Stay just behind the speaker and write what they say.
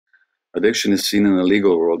Addiction is seen in the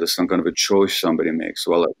legal world as some kind of a choice somebody makes.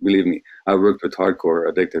 Well, believe me, I worked with hardcore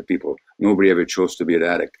addicted people. Nobody ever chose to be an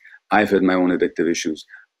addict. I've had my own addictive issues.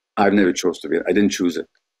 I've never chose to be it. I didn't choose it.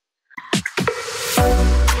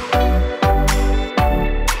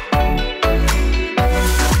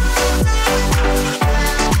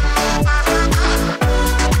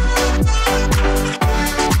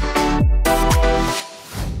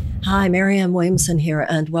 Hi, Marianne Williamson here,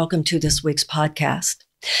 and welcome to this week's podcast.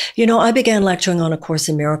 You know, I began lecturing on A Course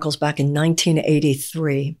in Miracles back in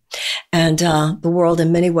 1983, and the world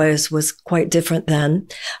in many ways was quite different then,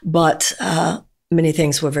 but many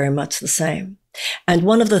things were very much the same. And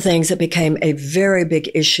one of the things that became a very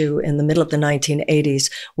big issue in the middle of the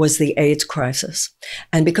 1980s was the AIDS crisis.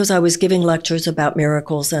 And because I was giving lectures about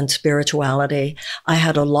miracles and spirituality, I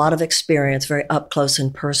had a lot of experience, very up close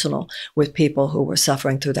and personal, with people who were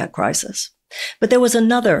suffering through that crisis. But there was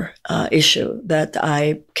another issue that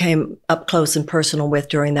I came up close and personal with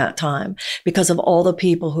during that time because of all the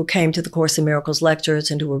people who came to the Course in Miracles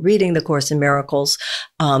lectures and who were reading the Course in Miracles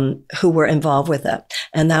who were involved with it.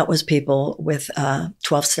 And that was people with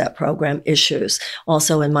 12-step program issues.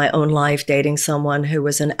 Also in my own life, dating someone who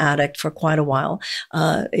was an addict for quite a while,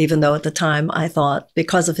 even though at the time I thought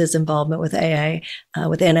because of his involvement with AA,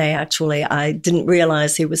 with NA actually, I didn't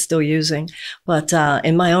realize he was still using. But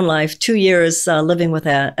in my own life, 2 years living with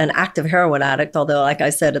an active heroin addict, although, like I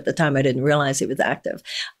said, at the time I didn't realize he was active,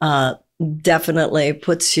 definitely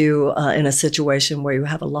puts you in a situation where you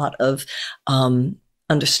have a lot of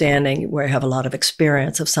understanding, where you have a lot of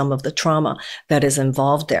experience of some of the trauma that is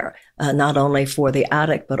involved there, not only for the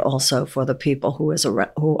addict, but also for the people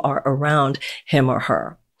who are around him or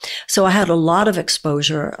her. So I had a lot of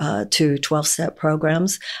exposure to 12-step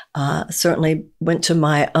programs, certainly went to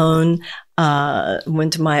my own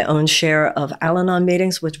share of Al-Anon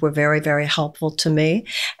meetings, which were very, very helpful to me.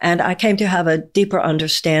 And I came to have a deeper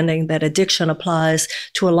understanding that addiction applies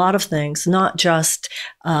to a lot of things, not just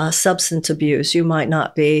substance abuse. You might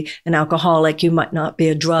not be an alcoholic, you might not be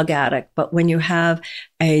a drug addict, but when you have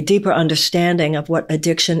a deeper understanding of what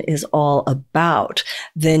addiction is all about,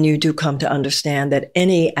 then you do come to understand that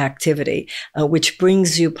any activity which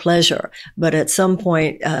brings you pleasure, but at some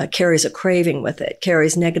point carries a craving with it,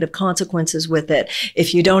 carries negative consequences with it.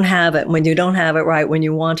 If you don't have it, when you don't have it right when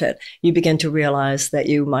you want it, you begin to realize that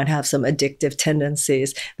you might have some addictive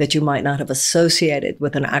tendencies that you might not have associated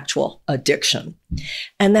with an actual addiction.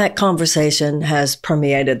 And that conversation has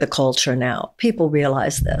permeated the culture now. People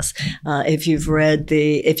realize this. If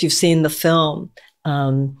you've seen the film,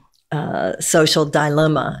 Social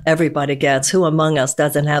Dilemma, everybody gets who among us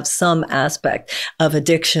doesn't have some aspect of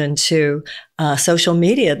addiction to social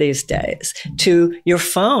media these days, to your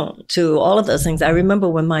phone, to all of those things. I remember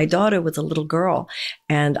when my daughter was a little girl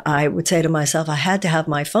and I would say to myself, I had to have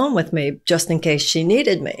my phone with me just in case she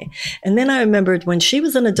needed me. And then I remembered when she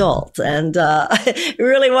was an adult and it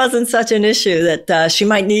really wasn't such an issue that she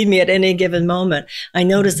might need me at any given moment. I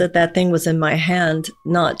noticed that that thing was in my hand,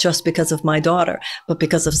 not just because of my daughter, but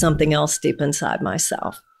because of something else deep inside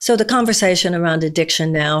myself. So the conversation around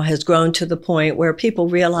addiction now has grown to the point where people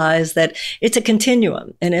realize that it's a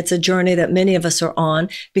continuum and it's a journey that many of us are on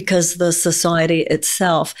because the society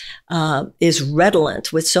itself is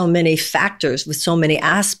redolent with so many factors, with so many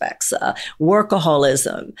aspects,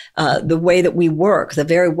 workaholism, the way that we work, the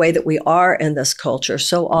very way that we are in this culture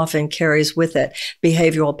so often carries with it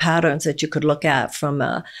behavioral patterns that you could look at from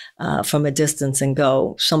a distance and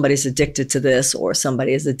go, somebody's addicted to this or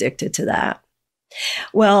somebody is addicted to that.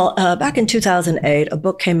 Well, back in 2008, a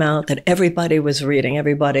book came out that everybody was reading,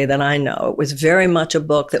 everybody that I know. It was very much a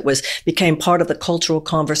book that became part of the cultural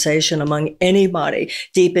conversation among anybody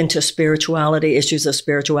deep into spirituality, issues of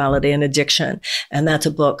spirituality and addiction. And that's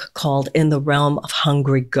a book called In the Realm of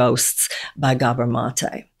Hungry Ghosts by Gabor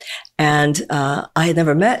Maté. And I had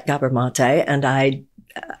never met Gabor Maté, and I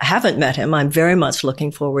haven't met him. I'm very much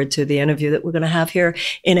looking forward to the interview that we're going to have here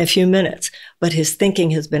in a few minutes. But his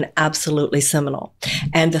thinking has been absolutely seminal.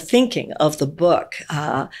 And the thinking of the book,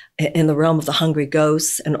 In the Realm of the Hungry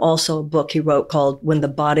Ghosts, and also a book he wrote called When the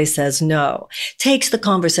Body Says No, takes the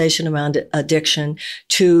conversation around addiction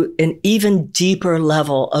to an even deeper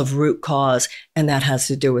level of root cause, and that has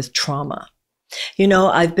to do with trauma. You know,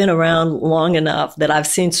 I've been around long enough that I've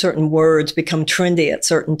seen certain words become trendy at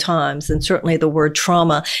certain times. And certainly the word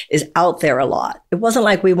trauma is out there a lot. It wasn't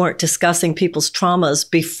like we weren't discussing people's traumas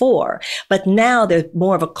before, but now there's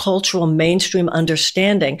more of a cultural mainstream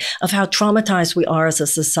understanding of how traumatized we are as a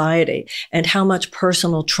society and how much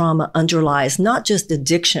personal trauma underlies not just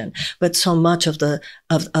addiction, but so much of the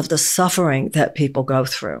suffering that people go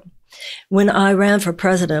through. When I ran for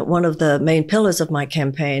president, one of the main pillars of my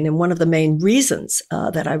campaign and one of the main reasons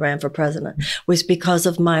that I ran for president was because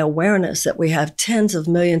of my awareness that we have tens of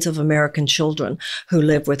millions of American children who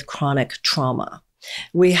live with chronic trauma.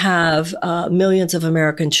 We have millions of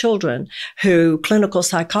American children who clinical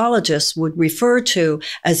psychologists would refer to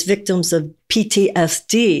as victims of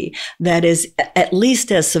PTSD that is at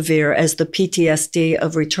least as severe as the PTSD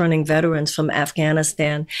of returning veterans from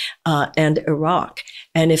Afghanistan and Iraq.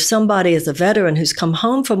 And if somebody is a veteran who's come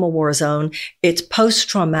home from a war zone, it's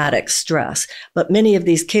post-traumatic stress. But many of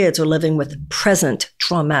these kids are living with present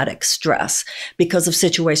traumatic stress because of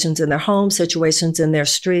situations in their homes, situations in their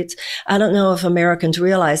streets. I don't know if Americans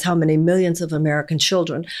realize how many millions of American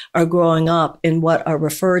children are growing up in what are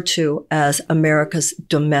referred to as America's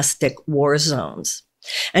domestic war zones.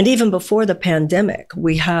 And even before the pandemic,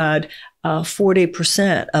 we had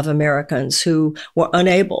 40% of Americans who were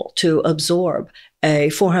unable to absorb a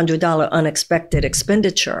 $400 unexpected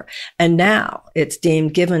expenditure. And now it's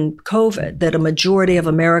deemed, given COVID, that a majority of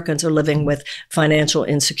Americans are living with financial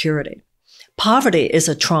insecurity. Poverty is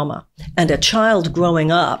a trauma, and a child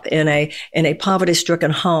growing up in a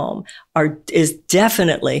poverty-stricken home is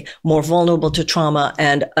definitely more vulnerable to trauma,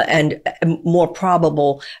 and more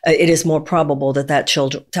probable. It is more probable that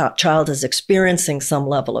child is experiencing some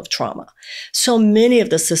level of trauma. So many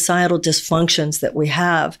of the societal dysfunctions that we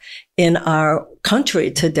have in our country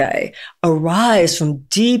today arise from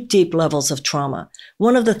deep, deep levels of trauma.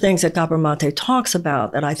 One of the things that Gabor Maté talks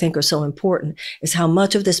about that I think are so important is how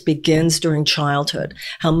much of this begins during childhood,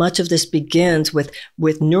 how much of this begins with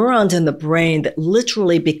neurons in the brain that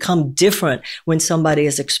literally become different when somebody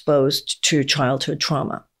is exposed to childhood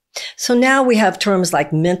trauma. So now we have terms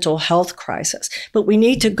like mental health crisis, but we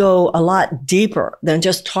need to go a lot deeper than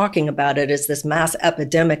just talking about it as this mass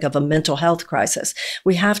epidemic of a mental health crisis.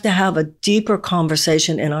 We have to have a deeper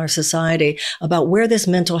conversation in our society about where this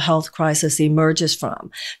mental health crisis emerges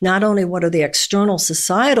from. Not only what are the external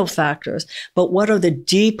societal factors, but what are the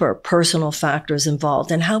deeper personal factors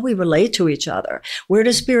involved and how we relate to each other. Where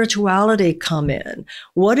does spirituality come in?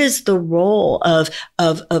 What is the role of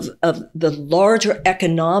the larger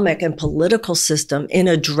economic and political system in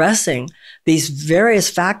addressing these various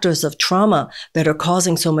factors of trauma that are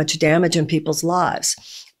causing so much damage in people's lives?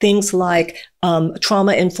 Things like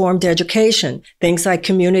trauma-informed education, things like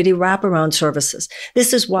community wraparound services.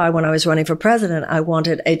 This is why when I was running for president, I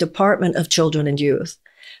wanted a Department of Children and Youth.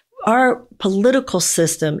 Our political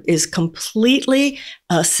system is completely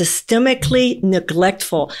systemically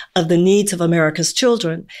neglectful of the needs of America's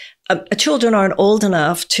children. Children aren't old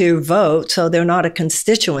enough to vote, so they're not a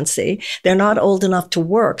constituency. They're not old enough to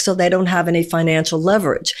work, so they don't have any financial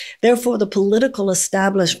leverage. Therefore, the political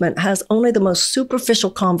establishment has only the most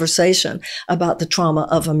superficial conversation about the trauma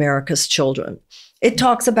of America's children. It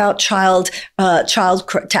talks about child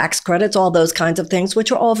tax credits, all those kinds of things,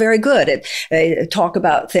 which are all very good. It talk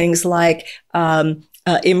about things like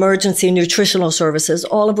emergency nutritional services,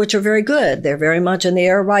 all of which are very good. They're very much in the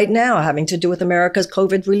air right now, having to do with America's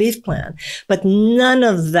COVID relief plan. But none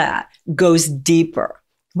of that goes deeper.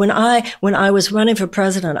 When I was running for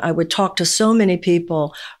president, I would talk to so many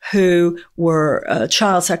people who were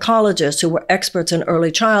child psychologists, who were experts in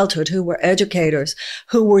early childhood, who were educators,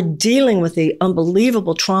 who were dealing with the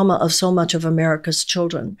unbelievable trauma of so much of America's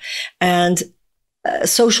children. And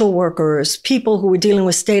social workers, people who were dealing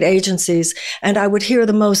with state agencies, and I would hear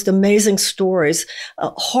the most amazing stories,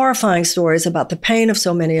 horrifying stories about the pain of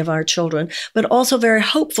so many of our children, but also very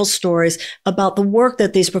hopeful stories about the work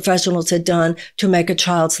that these professionals had done to make a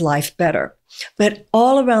child's life better. But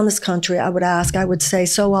all around this country, I would say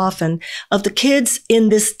so often, of the kids in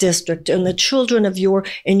this district and the children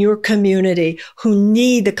in your community who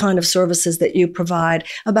need the kind of services that you provide,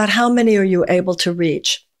 about how many are you able to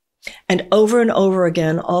reach? And over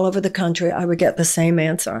again, all over the country, I would get the same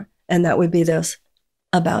answer. And that would be this: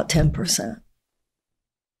 about 10%.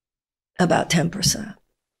 About 10%.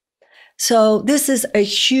 So this is a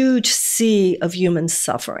huge sea of human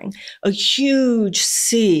suffering, a huge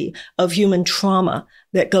sea of human trauma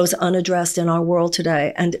that goes unaddressed in our world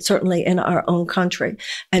today, and certainly in our own country.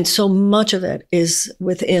 And so much of it is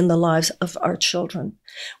within the lives of our children.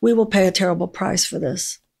 We will pay a terrible price for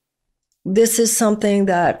this. This is something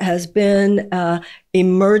that has been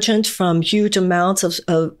emergent from huge amounts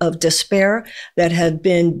of despair that have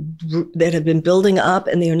been building up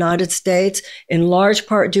in the United States, in large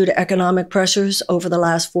part due to economic pressures over the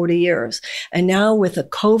last 40 years. And now with the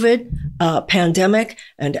COVID pandemic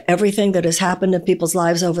and everything that has happened in people's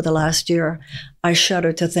lives over the last year, I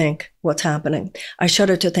shudder to think what's happening. I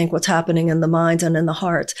shudder to think what's happening in the minds and in the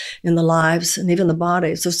hearts, in the lives, and even the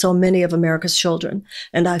bodies of so many of America's children.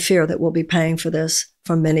 And I fear that we'll be paying for this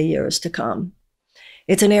for many years to come.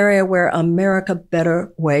 It's an area where America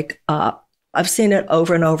better wake up. I've seen it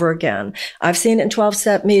over and over again. I've seen it in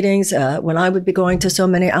 12-step meetings when I would be going to so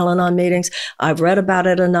many Al-Anon meetings. I've read about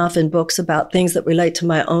it enough in books about things that relate to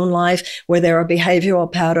my own life, where there are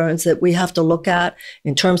behavioral patterns that we have to look at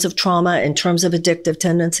in terms of trauma, in terms of addictive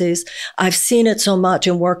tendencies. I've seen it so much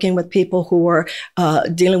in working with people who are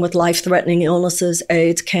dealing with life-threatening illnesses,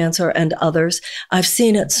 AIDS, cancer, and others. I've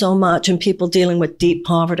seen it so much in people dealing with deep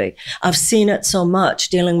poverty. I've seen it so much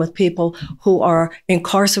dealing with people who are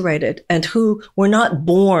incarcerated and who were not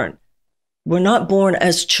born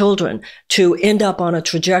as children to end up on a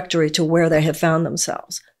trajectory to where they have found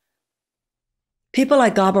themselves. People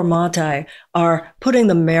like Gabor Maté are putting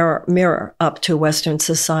the mirror up to Western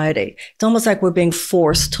society. It's almost like we're being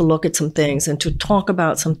forced to look at some things and to talk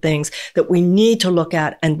about some things that we need to look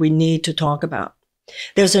at and we need to talk about.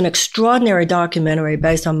 There's an extraordinary documentary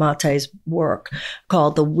based on Maté's work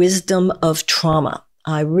called The Wisdom of Trauma.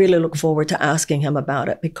 I really look forward to asking him about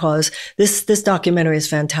it because this documentary is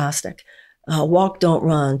fantastic. Walk, don't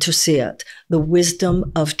run to see it. The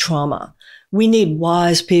Wisdom of Trauma. We need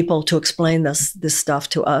wise people to explain this stuff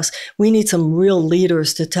to us. We need some real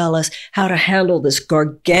leaders to tell us how to handle this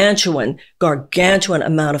gargantuan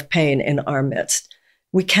amount of pain in our midst.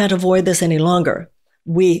 We can't avoid this any longer.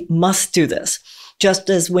 We must do this. Just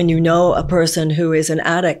as when you know a person who is an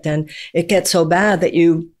addict and it gets so bad that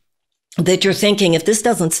you're thinking, if this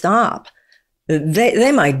doesn't stop,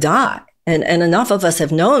 they might die. And enough of us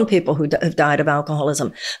have known people who have died of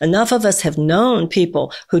alcoholism. Enough of us have known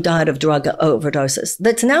people who died of drug overdoses.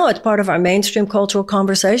 That's now it's part of our mainstream cultural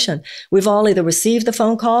conversation. We've all either received the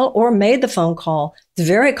phone call or made the phone call. It's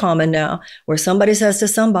very common now where somebody says to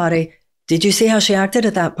somebody, did you see how she acted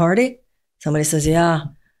at that party? Somebody says, yeah.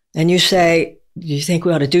 And you say, do you think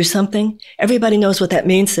we ought to do something? Everybody knows what that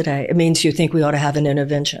means today. It means you think we ought to have an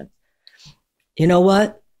intervention. You know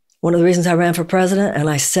what? One of the reasons I ran for president, and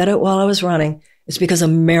I said it while I was running, is because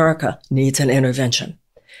America needs an intervention.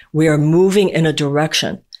 We are moving in a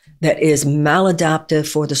direction that is maladaptive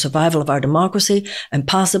for the survival of our democracy and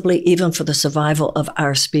possibly even for the survival of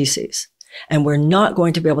our species. And we're not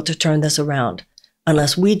going to be able to turn this around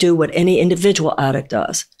unless we do what any individual addict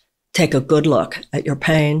does. Take a good look at your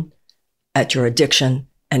pain, at your addiction,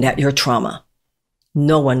 and at your trauma.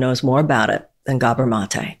 No one knows more about it than Gabor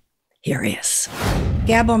Maté. Here he is.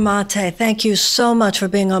 Gabor Maté, thank you so much for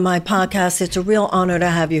being on my podcast. It's a real honor to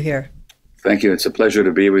have you here. Thank you. It's a pleasure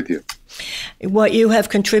to be with you. What you have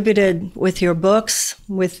contributed with your books,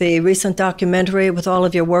 with the recent documentary, with all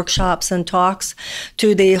of your workshops and talks,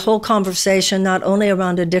 to the whole conversation, not only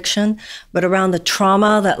around addiction, but around the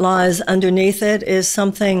trauma that lies underneath it, is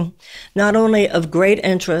something not only of great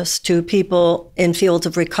interest to people in fields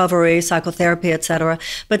of recovery, psychotherapy, etc.,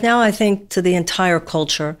 but now I think to the entire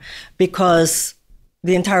culture, because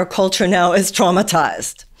the entire culture now is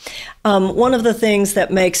traumatized. One of the things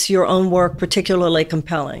that makes your own work particularly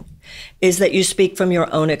compelling is that you speak from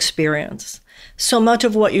your own experience. So much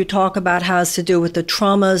of what you talk about has to do with the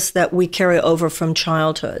traumas that we carry over from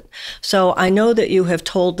childhood. So I know that you have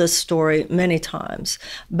told this story many times,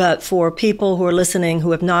 but for people who are listening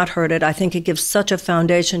who have not heard it, I think it gives such a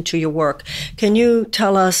foundation to your work. Can you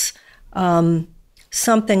tell us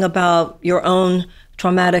something about your own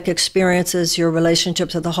traumatic experiences, your relationship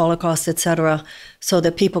to the Holocaust, etc., so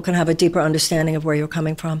that people can have a deeper understanding of where you're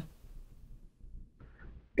coming from?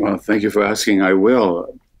 Well, thank you for asking. I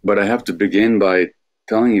will. But I have to begin by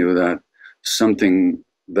telling you that something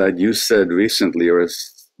that you said recently, or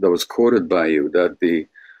that was quoted by you, that the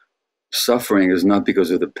suffering is not because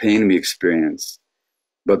of the pain we experience,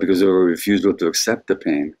 but because of a refusal to accept the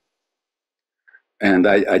pain. And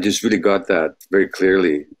I just really got that very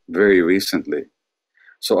clearly, very recently.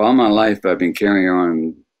 So all my life, I've been carrying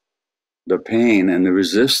on the pain and the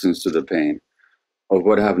resistance to the pain of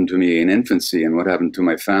what happened to me in infancy and what happened to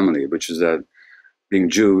my family, which is that being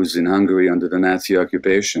Jews in Hungary under the Nazi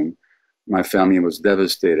occupation, my family was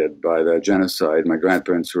devastated by the genocide. My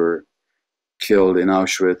grandparents were killed in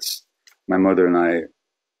Auschwitz. My mother and I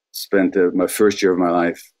spent my first year of my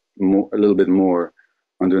life a little bit more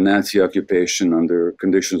under Nazi occupation, under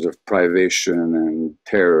conditions of privation and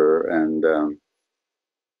terror and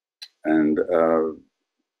and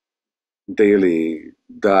daily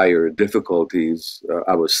dire difficulties.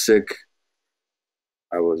 I was sick.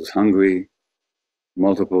 I was hungry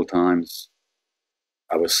multiple times.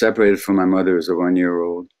 I was separated from my mother as a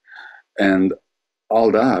 1-year-old. And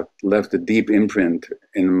all that left a deep imprint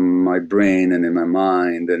in my brain and in my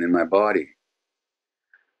mind and in my body.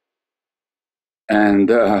 And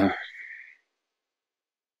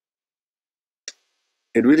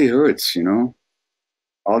it really hurts, you know?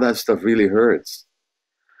 All that stuff really hurts.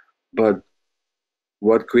 But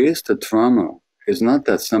what creates the trauma is not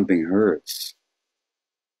that something hurts,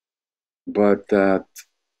 but that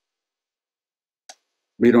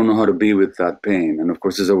we don't know how to be with that pain. And of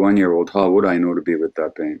course, as a 1-year-old, how would I know to be with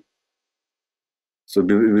that pain? So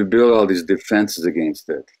we build all these defenses against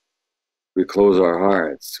it. We close our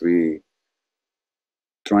hearts. We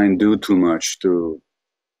try and do too much to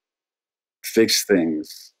fix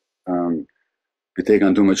things. We take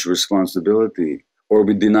on too much responsibility, or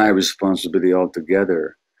we deny responsibility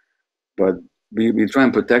altogether. But we try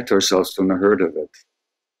and protect ourselves from the hurt of it.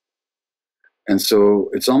 And so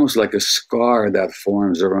it's almost like a scar that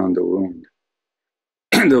forms around the wound.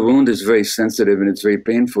 The wound is very sensitive and it's very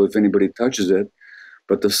painful if anybody touches it.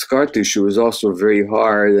 But the scar tissue is also very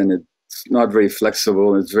hard and it's not very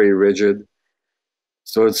flexible, it's very rigid.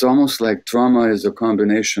 So it's almost like trauma is a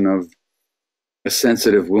combination of a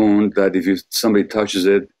sensitive wound that if somebody touches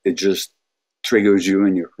it, it just triggers you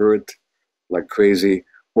and you hurt like crazy.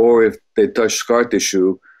 Or if they touch scar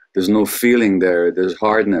tissue, there's no feeling there, there's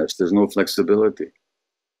hardness, there's no flexibility.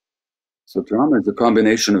 So trauma is a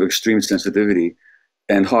combination of extreme sensitivity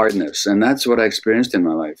and hardness. And that's what I experienced in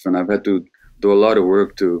my life. And I've had to do a lot of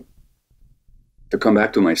work to come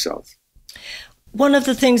back to myself. One of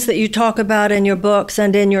the things that you talk about in your books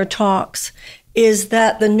and in your talks is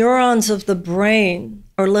that the neurons of the brain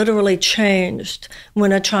are literally changed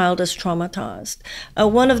when a child is traumatized.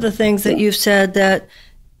 One of the things that you've said that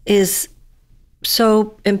is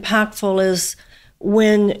so impactful is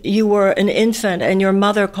when you were an infant and your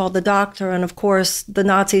mother called the doctor, and of course the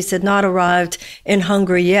Nazis had not arrived in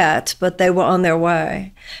Hungary yet, but they were on their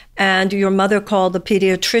way. And your mother called the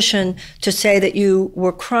pediatrician to say that you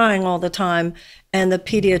were crying all the time, and the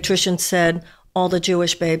pediatrician said, all the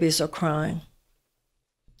Jewish babies are crying.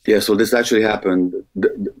 Yeah, so this actually happened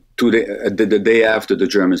the day after the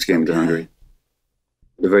Germans came to Hungary,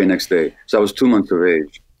 the very next day. So I was 2 months of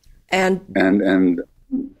age. And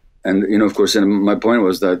you know, of course, and my point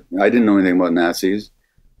was that I didn't know anything about Nazis.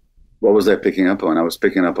 What was I picking up on? I was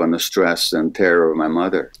picking up on the stress and terror of my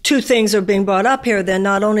mother. Two things are being brought up here then,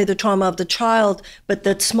 not only the trauma of the child, but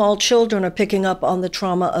that small children are picking up on the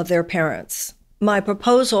trauma of their parents. My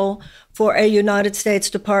proposal for a United States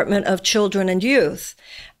Department of Children and Youth.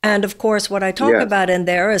 And of course, what I talk about in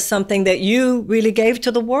there is something that you really gave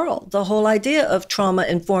to the world, the whole idea of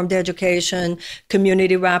trauma-informed education,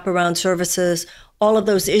 community wraparound services, all of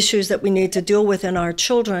those issues that we need to deal with in our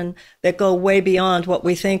children that go way beyond what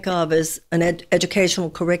we think of as an educational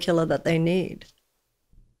curricula that they need.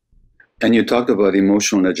 And you talked about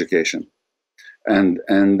emotional education. And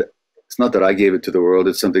it's not that I gave it to the world,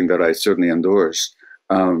 it's something that I certainly endorse.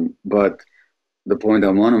 But the point I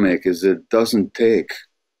want to make is it doesn't take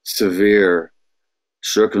severe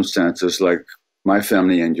circumstances like my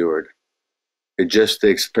family endured. It just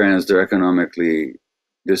takes parents that are economically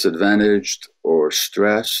disadvantaged or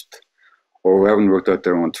stressed or who haven't worked out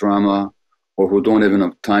their own trauma or who don't have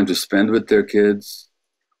enough time to spend with their kids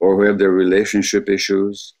or who have their relationship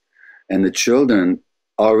issues. And the children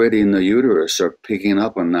already in the uterus are picking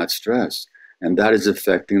up on that stress, and that is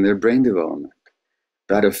affecting their brain development.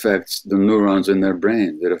 That affects the neurons in their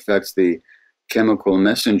brain. It affects the chemical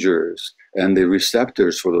messengers and the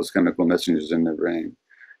receptors for those chemical messengers in their brain.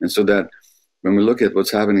 And so that when we look at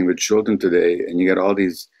what's happening with children today, and you get all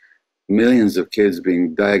these millions of kids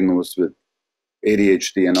being diagnosed with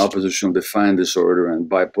ADHD and oppositional defiant disorder and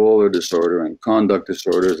bipolar disorder and conduct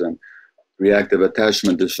disorders and reactive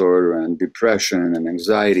attachment disorder and depression and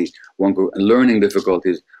anxiety, and learning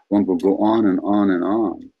difficulties, one could go on and on and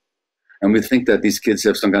on. And we think that these kids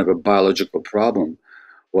have some kind of a biological problem.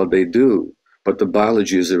 Well, they do, but the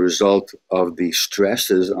biology is a result of the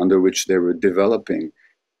stresses under which they were developing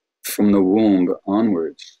from the womb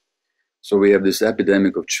onwards. So we have this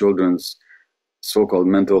epidemic of children's so-called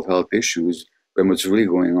mental health issues, when what's really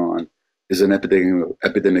going on is an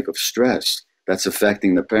epidemic of stress that's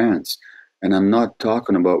affecting the parents. And I'm not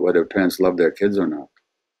talking about whether parents love their kids or not.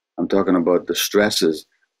 I'm talking about the stresses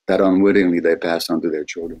that unwittingly they pass on to their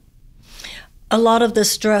children. A lot of the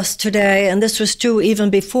stress today, and this was true even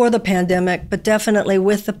before the pandemic, but definitely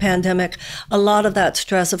with the pandemic, a lot of that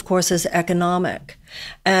stress, of course, is economic.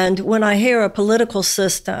 And when I hear a political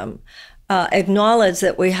system acknowledge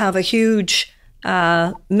that we have a huge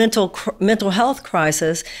mental health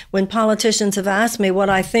crisis, when politicians have asked me what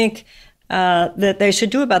I think that they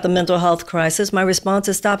should do about the mental health crisis, my response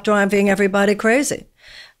is stop driving everybody crazy.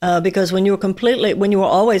 Because when you were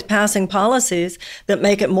always passing policies that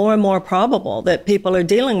make it more and more probable that people are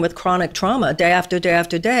dealing with chronic trauma day after day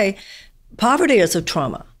after day, poverty is a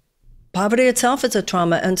trauma. Poverty itself is a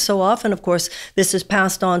trauma. And so often, of course, this is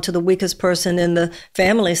passed on to the weakest person in the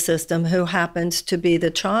family system, who happens to be the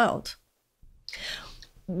child.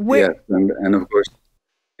 Yes, and of course,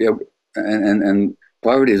 yeah, and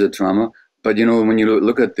poverty is a trauma. But when you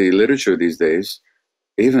look at the literature these days,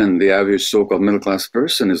 even the average so-called middle-class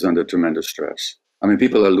person is under tremendous stress. I mean,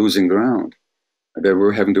 people are losing ground. They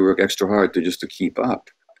were having to work extra hard to keep up.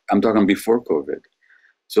 I'm talking before COVID.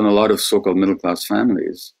 So in a lot of so-called middle-class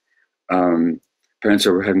families, parents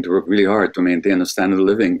are having to work really hard to maintain a standard of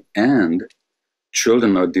living, and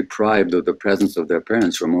children are deprived of the presence of their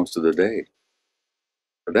parents for most of the day.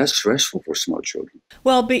 But that's stressful for small children.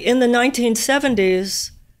 Well, in the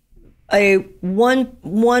 1970s, a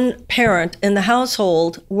one parent in the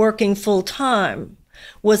household working full time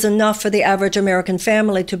was enough for the average American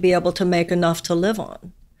family to be able to make enough to live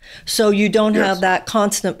on. So you don't Yes. have that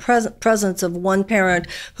constant presence of one parent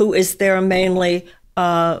who is there mainly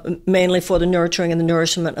for the nurturing and the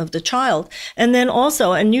nourishment of the child. And then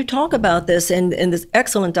also, and you talk about this in this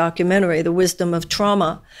excellent documentary, The Wisdom of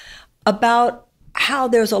Trauma, about how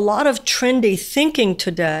there's a lot of trendy thinking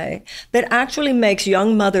today that actually makes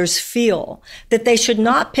young mothers feel that they should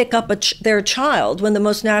not pick up their child when the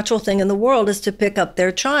most natural thing in the world is to pick up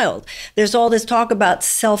their child. There's all this talk about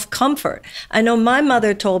self-comfort. I know my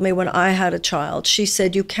mother told me when I had a child, she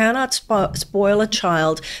said, you cannot spoil a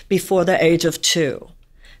child before the age of 2.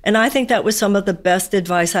 And I think that was some of the best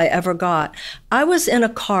advice I ever got. I was in a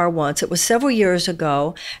car once, it was several years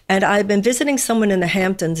ago, and I had been visiting someone in the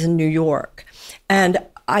Hamptons in New York. And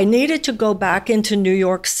I needed to go back into New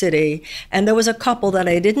York City, and there was a couple that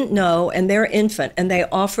I didn't know and their infant, and they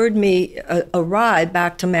offered me a ride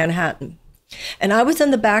back to Manhattan. And I was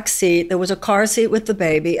in the back seat. There was a car seat with the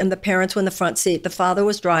baby, and the parents were in the front seat. The father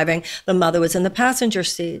was driving. The mother was in the passenger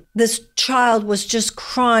seat. This child was just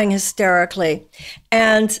crying hysterically,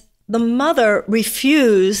 and the mother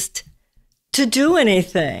refused to do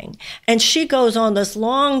anything. And she goes on this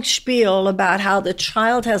long spiel about how the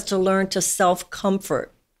child has to learn to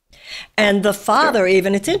self-comfort. And the father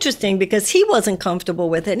even, it's interesting because he wasn't comfortable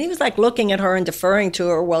with it. And he was like looking at her and deferring to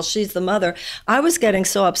her while she's the mother. I was getting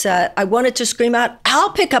so upset. I wanted to scream out,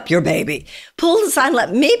 I'll pick up your baby. Pull the sign,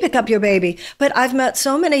 let me pick up your baby. But I've met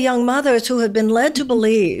so many young mothers who have been led to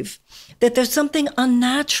believe that there's something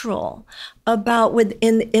unnatural about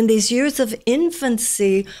in these years of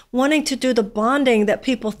infancy, wanting to do the bonding that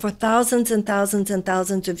people for thousands and thousands and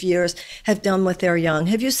thousands of years have done with their young.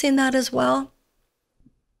 Have you seen that as well?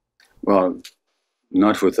 Well,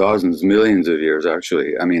 not for thousands, millions of years,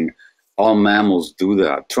 actually. I mean, all mammals do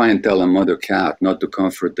that. Try and tell a mother cat not to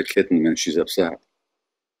comfort the kitten when she's upset.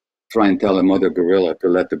 Try and tell a mother gorilla to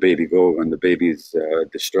let the baby go when the baby's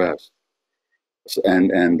distressed.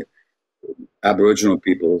 And Aboriginal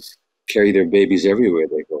peoples carry their babies everywhere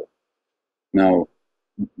they go. Now,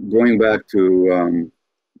 going back to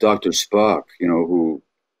Dr. Spock, who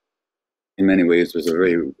in many ways was a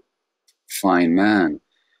very fine man,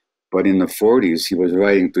 but in the 40s, he was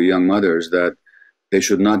writing to young mothers that they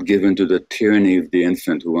should not give in to the tyranny of the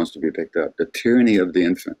infant who wants to be picked up, the tyranny of the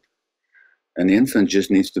infant. And the infant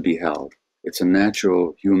just needs to be held. It's a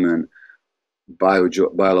natural human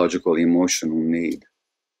biological emotional need.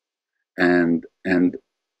 And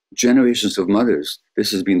generations of mothers,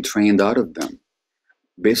 this has been trained out of them.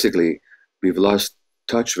 Basically, we've lost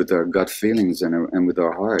touch with our gut feelings and with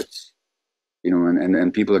our hearts,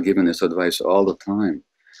 and people are giving this advice all the time.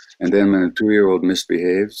 And then when a 2-year-old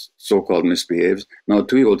misbehaves, so-called misbehaves, now a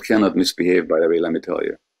 2-year-old cannot misbehave, by the way, let me tell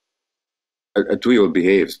you. A 2-year-old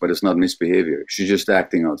behaves, but it's not misbehavior. She's just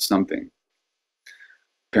acting out something.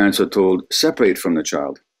 Parents are told, separate from the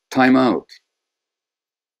child, time out.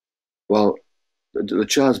 Well, the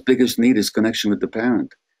child's biggest need is connection with the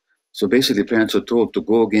parent. So basically, parents are told to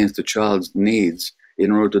go against the child's needs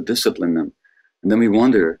in order to discipline them. And then we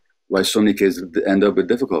wonder why so many kids end up with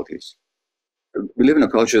difficulties. We live in a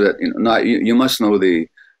culture that, you must know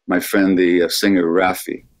my friend, the singer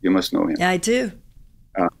Raffi. You must know him. Yeah, I do.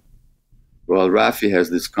 Well, Raffi has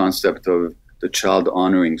this concept of the child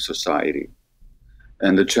honoring society.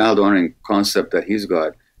 And the child honoring concept that he's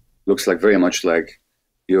got looks like very much like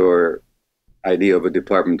your idea of a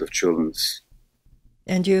Department of Children's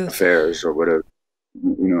And youth. Affairs or whatever,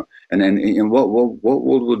 And then, what world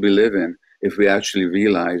would we live in if we actually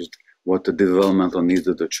realized what the developmental needs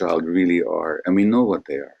of the child really are, and we know what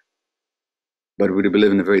they are, but we'd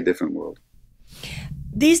live in a very different world.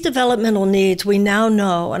 These developmental needs we now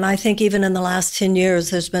know, and I think even in the last 10 years,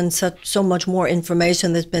 there's been so much more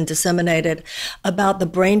information that's been disseminated about the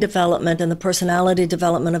brain development and the personality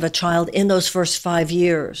development of a child in those first 5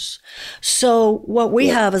 years. So what we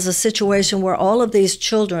have is a situation where all of these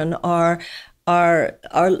children are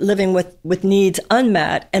living with needs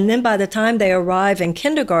unmet, and then by the time they arrive in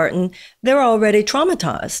kindergarten, they're already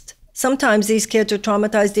traumatized. Sometimes these kids are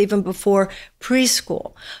traumatized even before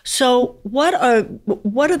preschool. So what are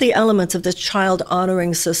the elements of this child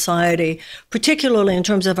honoring society, particularly in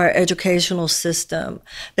terms of our educational system,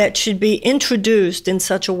 that should be introduced in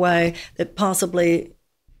such a way that possibly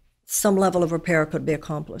some level of repair could be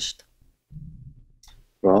accomplished?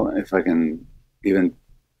 Well, if I can even,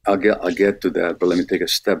 I'll get to that, but let me take a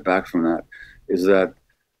step back from that. Is that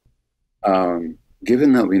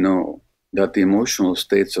given that we know that the emotional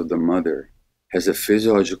states of the mother has a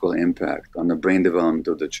physiological impact on the brain development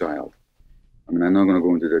of the child. I mean, I'm not going to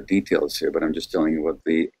go into the details here, but I'm just telling you what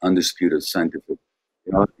the undisputed scientific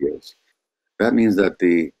reality is. That means that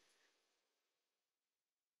the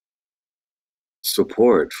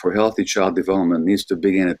support for healthy child development needs to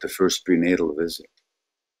begin at the first prenatal visit.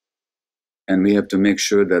 And we have to make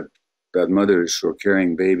sure that mothers who are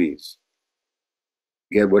carrying babies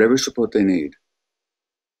get whatever support they need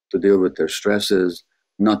to deal with their stresses,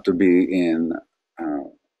 not to be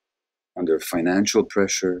under financial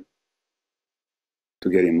pressure, to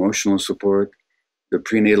get emotional support. The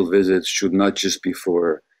prenatal visits should not just be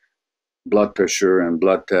for blood pressure and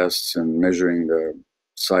blood tests and measuring the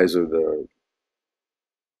size of the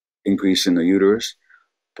increase in the uterus,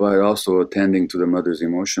 but also attending to the mother's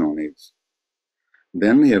emotional needs.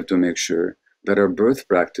 Then we have to make sure that our birth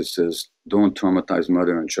practices don't traumatize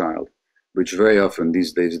mother and child, which very often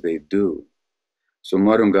these days they do. So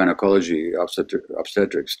modern gynecology,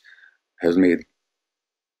 obstetrics, has made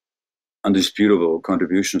undisputable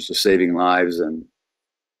contributions to saving lives and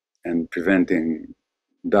preventing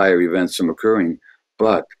dire events from occurring,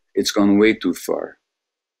 but it's gone way too far.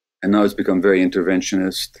 And now it's become very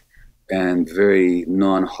interventionist and very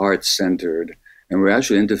non-heart-centered, and we're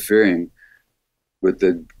actually interfering with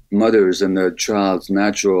the mother's and the child's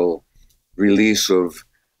natural release of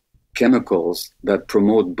chemicals that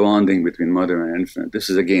promote bonding between mother and infant. This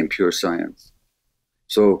is, again, pure science.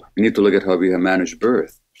 So we need to look at how we have managed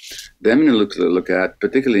birth. Then we look at,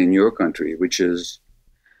 particularly in your country, which is,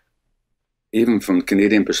 even from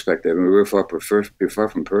Canadian perspective, we're far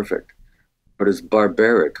from perfect, but it's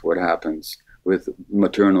barbaric what happens with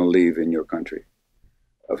maternal leave in your country.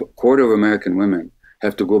 A quarter of American women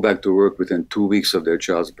have to go back to work within 2 weeks of their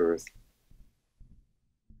child's birth.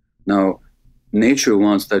 Now, nature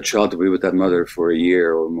wants that child to be with that mother for a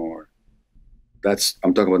year or more.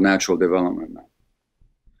 I'm talking about natural development now.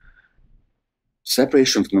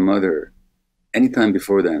 Separation from the mother, anytime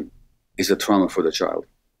before then, is a trauma for the child.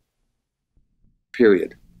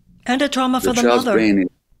 Period. And a trauma for the child's mother.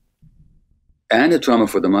 And a trauma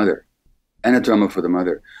for the mother. And a trauma for the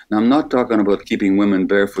mother. Now, I'm not talking about keeping women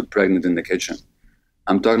barefoot pregnant in the kitchen.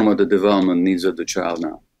 I'm talking about the development needs of the child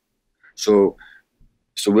now. So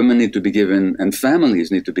women need to be given, and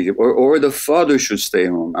families need to be given, or the father should stay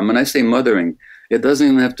home. I mean, I say mothering, it doesn't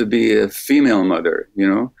even have to be a female mother,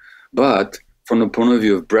 but from the point of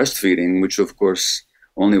view of breastfeeding, which of course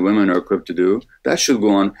only women are equipped to do, that should go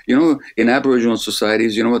on. In Aboriginal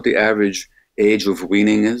societies, you know what the average age of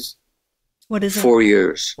weaning is? What is it? 4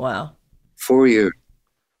 years. Wow. 4 years.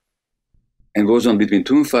 And goes on between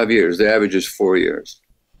 2 and 5 years. The average is 4 years.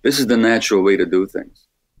 This is the natural way to do things.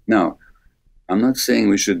 Now, I'm not saying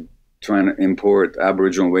we should try and import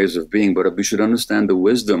Aboriginal ways of being, but we should understand the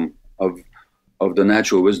wisdom of the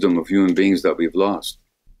natural wisdom of human beings that we've lost.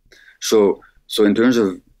 So in terms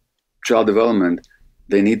of child development,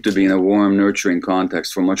 they need to be in a warm, nurturing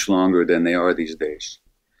context for much longer than they are these days.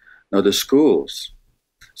 Now, the schools.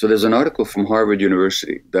 So there's an article from Harvard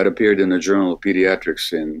University that appeared in the Journal of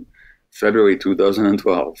Pediatrics in February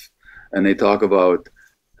 2012, and they talk about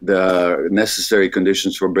the necessary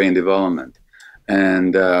conditions for brain development.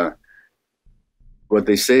 And what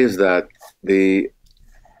they say is that the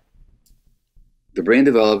brain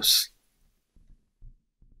develops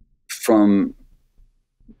from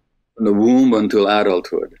the womb until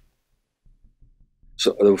adulthood.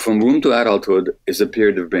 So from womb to adulthood is a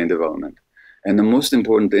period of brain development. And the most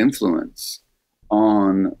important influence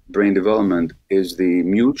on brain development is the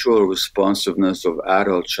mutual responsiveness of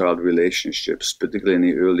adult-child relationships, particularly in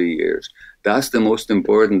the early years. That's the most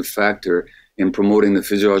important factor in promoting the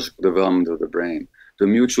physiological development of the brain, the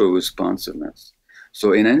mutual responsiveness.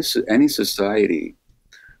 So in any society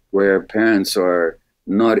where parents are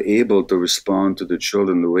not able to respond to the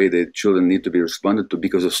children the way the children need to be responded to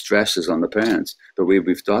because of stresses on the parents, the way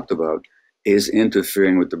we've talked about, is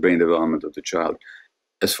interfering with the brain development of the child.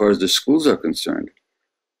 As far as the schools are concerned,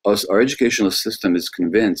 our educational system is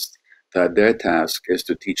convinced that their task is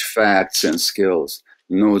to teach facts and skills.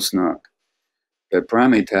 No, it's not. Their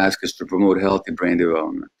primary task is to promote healthy brain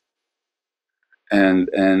development. And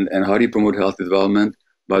how do you promote healthy development?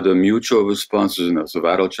 By the mutual responsiveness of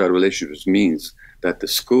adult-child relationships means that the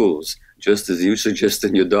schools, just as you suggest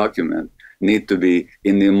in your document, need to be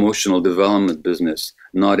in the emotional development business,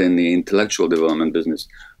 not in the intellectual development business.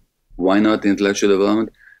 Why not the intellectual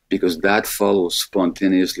development? Because that follows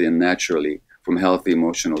spontaneously and naturally from healthy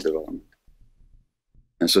emotional development.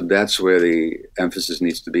 And so that's where the emphasis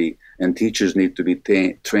needs to be. And teachers need to be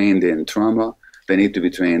trained in trauma. They need to be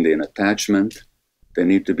trained in attachment. They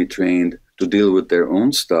need to be trained to deal with their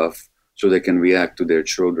own stuff so they can react to their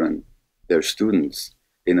children, their students,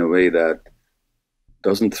 in a way that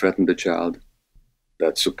doesn't threaten the child,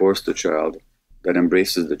 that supports the child, that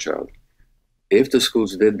embraces the child. If the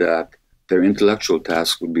schools did that, their intellectual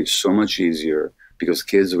task would be so much easier because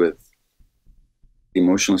kids with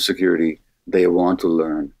emotional security, they want to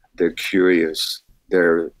learn, they're curious,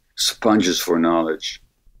 they're sponges for knowledge.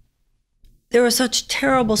 There are such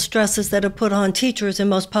terrible stresses that are put on teachers in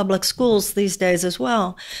most public schools these days as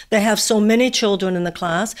well. They have so many children in the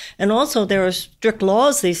class, and also there are strict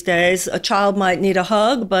laws these days. A child might need a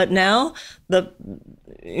hug, but now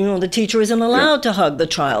the teacher isn't allowed to hug the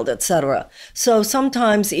child, etc. So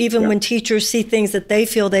sometimes even when teachers see things that they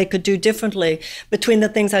feel they could do differently, between the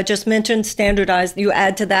things I just mentioned, standardized, you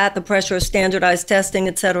add to that the pressure of standardized testing,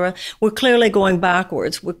 etc., we're clearly going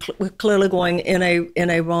backwards. We're clearly going in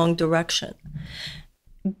a wrong direction.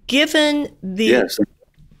 Given the... Yes.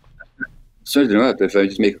 Certainly not. If I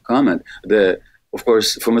just make a comment, of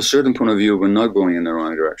course, from a certain point of view, we're not going in the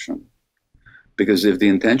wrong direction. Because if the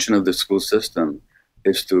intention of the school system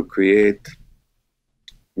is to create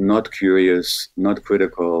not curious, not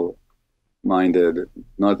critical minded,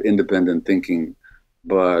 not independent thinking,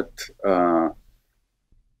 but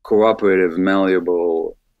cooperative,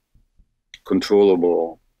 malleable,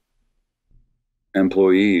 controllable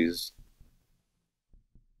employees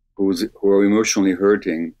who are emotionally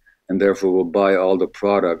hurting and therefore will buy all the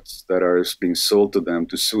products that are being sold to them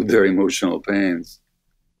to soothe their emotional pains,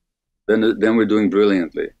 then we're doing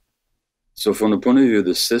brilliantly. So from the point of view of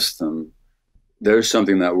the system, there's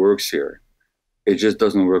something that works here. It just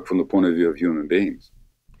doesn't work from the point of view of human beings.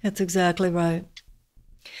 That's exactly right.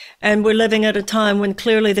 And we're living at a time when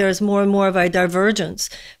clearly there is more and more of a divergence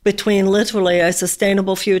between literally a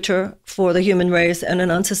sustainable future for the human race and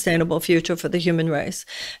an unsustainable future for the human race.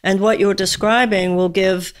 And what you're describing will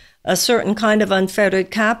give a certain kind of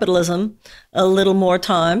unfettered capitalism a little more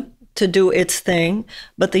time to do its thing,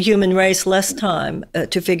 but the human race less time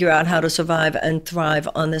to figure out how to survive and thrive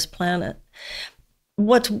on this planet.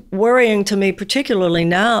 What's worrying to me, particularly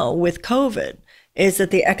now with COVID, is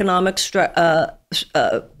that the economic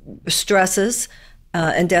stresses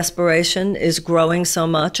and desperation is growing so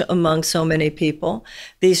much among so many people.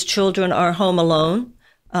 These children are home alone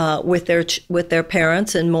with their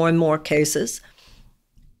parents in more and more cases,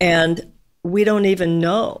 and we don't even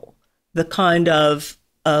know the kind of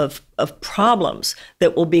problems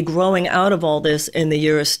that will be growing out of all this in the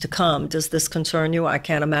years to come. Does this concern you? I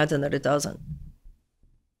can't imagine that it doesn't.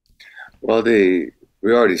 Well, we're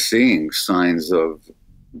already seeing signs of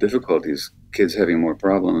difficulties. Kids having more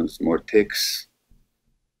problems, more tics,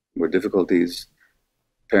 more difficulties.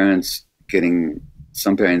 Some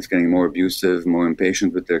parents getting more abusive, more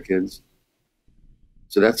impatient with their kids.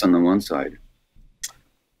 So that's on the one side.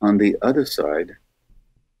 On the other side,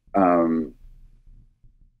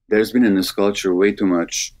 there's been in this culture way too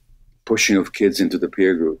much pushing of kids into the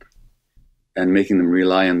peer group and making them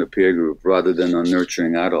rely on the peer group rather than on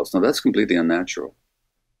nurturing adults. Now, that's completely unnatural.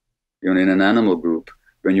 In an animal group,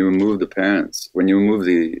 when you remove the parents, when you remove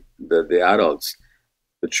the adults,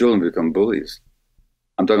 the children become bullies.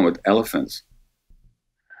 I'm talking about elephants.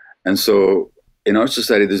 And so in our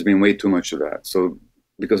society, there's been way too much of that. So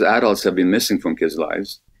because adults have been missing from kids'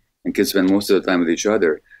 lives and kids spend most of the time with each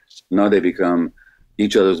other, now they become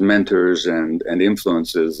each other's mentors and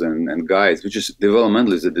influences and guides, which is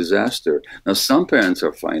developmentally is a disaster. Now, some parents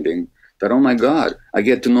are finding that, oh my God, I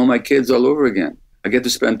get to know my kids all over again. I get to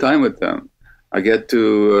spend time with them. I get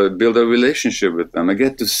to build a relationship with them. I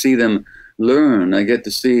get to see them learn. I get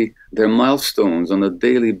to see their milestones on a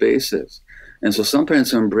daily basis. And so some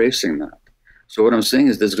parents are embracing that. So what I'm saying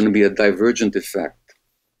is there's going to be a divergent effect.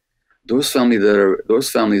 Those families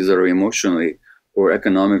that are emotionally or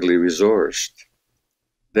economically resourced,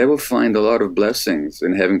 they will find a lot of blessings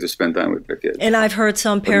in having to spend time with their kids. And I've heard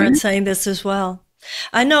some parents saying this as well.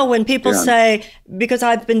 I know when people say, because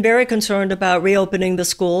I've been very concerned about reopening the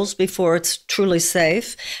schools before it's truly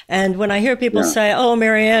safe. And when I hear people say, oh,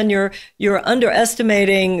 Marianne, you're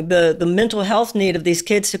underestimating the mental health need of these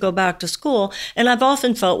kids to go back to school. And I've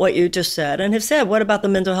often felt what you just said and have said, what about the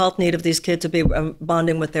mental health need of these kids to be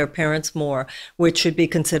bonding with their parents more, which should be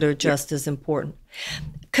considered just as important.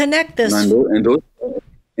 Connect this.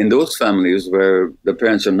 In those families where the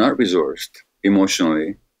parents are not resourced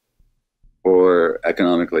emotionally or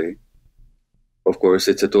economically, of course,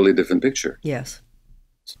 it's a totally different picture. Yes.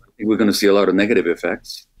 So I think we're going to see a lot of negative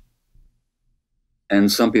effects,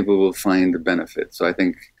 and some people will find the benefit. So I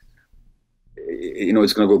think,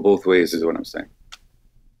 it's going to go both ways, is what I'm saying.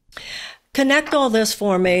 Connect all this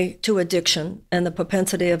for me to addiction and the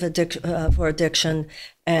propensity of for addiction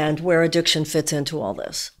and where addiction fits into all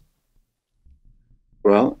this.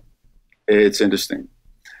 Well, it's interesting.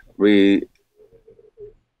 We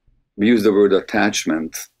use the word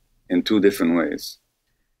attachment in two different ways.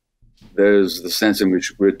 There's the sense in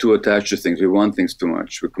which we're too attached to things. We want things too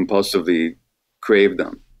much. We compulsively crave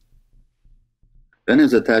them. Then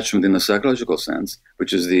there's attachment in a psychological sense,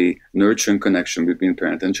 which is the nurturing connection between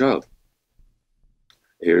parent and child.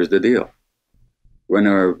 Here's the deal. When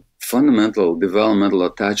our fundamental developmental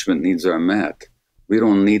attachment needs are met, we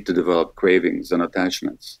don't need to develop cravings and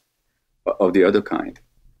attachments of the other kind.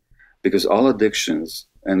 Because all addictions,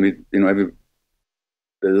 and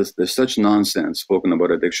there's such nonsense spoken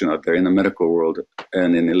about addiction out there in the medical world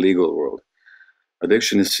and in the legal world.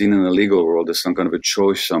 Addiction is seen in the legal world as some kind of a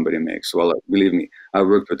choice somebody makes. Well, believe me, I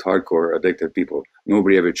worked with hardcore addicted people.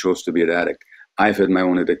 Nobody ever chose to be an addict. I've had my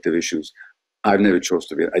own addictive issues. I've never chose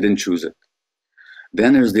to be. I didn't choose it.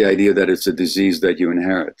 Then there's the idea that it's a disease that you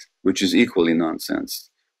inherit, which is equally nonsense.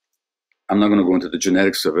 I'm not going to go into the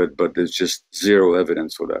genetics of it, but there's just zero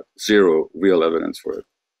evidence for that, zero real evidence for it.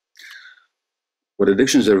 What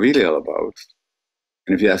addictions are really all about,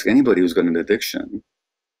 and if you ask anybody who's got an addiction,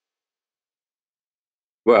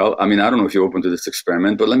 well, I don't know if you're open to this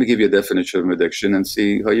experiment, but let me give you a definition of addiction and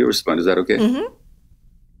see how you respond. Is that okay? Mm-hmm.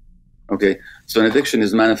 Okay, so an addiction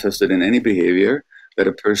is manifested in any behavior that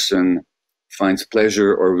a person finds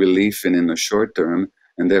pleasure or relief in the short term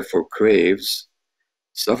and therefore craves,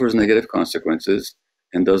 suffers negative consequences,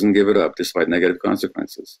 and doesn't give it up despite negative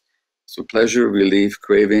consequences. So pleasure, relief,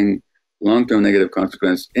 craving, long-term negative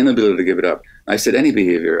consequence, inability to give it up. I said any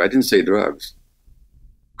behavior. I didn't say drugs.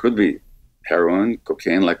 Could be heroin,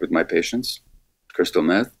 cocaine, like with my patients, crystal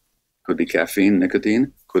meth, could be caffeine,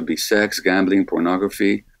 nicotine, could be sex, gambling,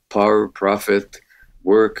 pornography, power, profit,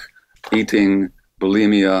 work, eating,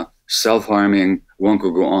 bulimia, self-harming. One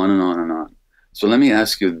could go on and on and on. So let me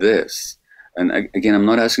ask you this. And again, I'm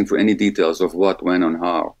not asking for any details of what, when, and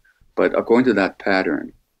how, but according to that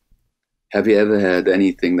pattern, have you ever had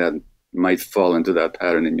anything that might fall into that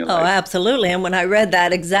pattern in your life? Oh, absolutely. And when I read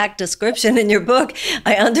that exact description in your book,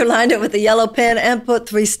 I underlined it with a yellow pen and put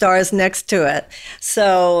 3 stars next to it.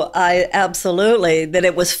 So I absolutely, that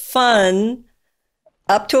it was fun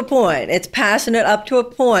up to a point. It's passionate up to a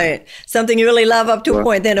point, something you really love up to a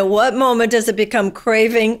point. Then at what moment does it become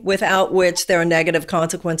craving, without which there are negative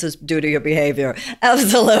consequences due to your behavior?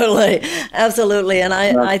 Absolutely. Absolutely. And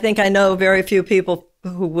I think I know very few people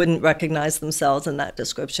who wouldn't recognize themselves in that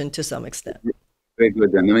description to some extent. Very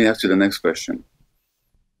good. Then let me ask you the next question.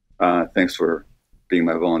 Thanks for being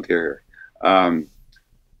my volunteer here.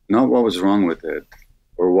 Not what was wrong with it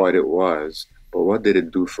or what it was, but what did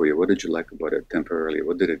it do for you? What did you like about it temporarily?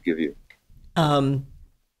 What did it give you?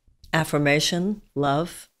 Affirmation,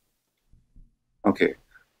 love. Okay,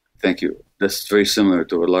 thank you. That's very similar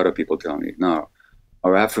to what a lot of people tell me. Now,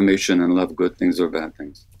 are affirmation and love good things or bad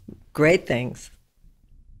things? Great things.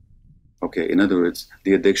 Okay, in other words,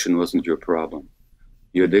 the addiction wasn't your problem.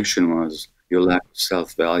 Your addiction was your lack of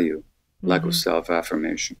self-value, lack of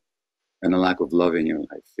self-affirmation, and a lack of love in your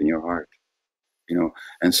life, in your heart.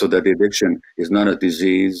 And so that the addiction is not a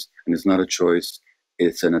disease and it's not a choice.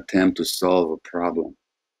 It's an attempt to solve a problem.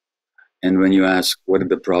 And when you ask, where did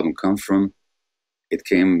the problem come from? It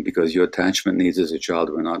came because your attachment needs as a child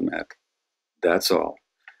were not met. That's all.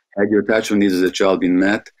 Had your attachment needs as a child been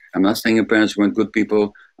met, I'm not saying your parents weren't good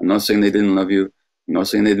people. I'm not saying they didn't love you. I'm not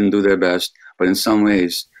saying they didn't do their best. But in some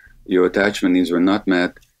ways, your attachment needs were not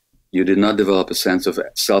met. You did not develop a sense of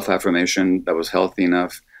self-affirmation that was healthy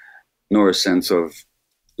enough, nor a sense of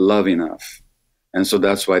love enough. And so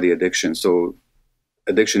that's why the addiction. So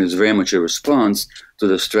addiction is very much a response to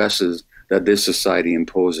the stresses that this society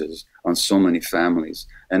imposes on so many families.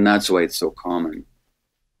 And that's why it's so common.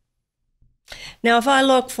 Now, if I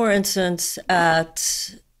look, for instance,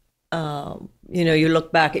 at you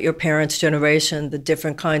look back at your parents' generation, the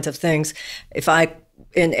different kinds of things. If I,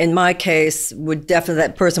 in my case,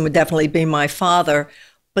 that person would definitely be my father.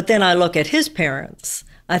 But then I look at his parents.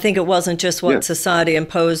 I think it wasn't just what society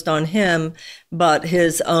imposed on him, but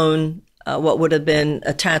his own, what would have been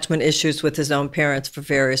attachment issues with his own parents for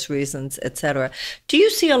various reasons, et cetera. Do you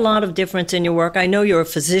see a lot of difference in your work? I know you're a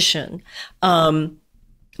physician,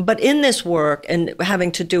 but in this work and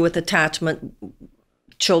having to do with attachment,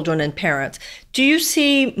 children and parents, do you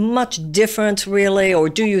see much difference really, or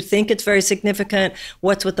do you think it's very significant?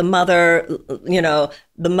 What's with the mother,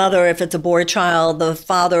 the mother if it's a boy child, the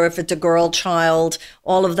father if it's a girl child,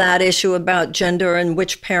 all of that issue about gender and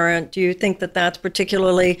which parent? Do you think that that's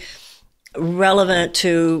particularly relevant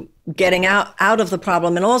to getting out of the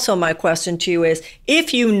problem? And also my question to you is,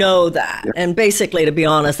 if you know that, and basically, to be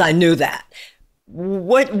honest, I knew that,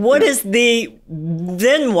 what is the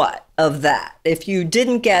then what of that if you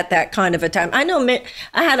didn't get that kind of a time? I know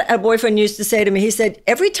I had a boyfriend used to say to me, he said,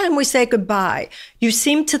 every time we say goodbye, you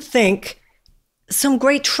seem to think some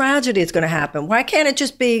great tragedy is going to happen. Why can't it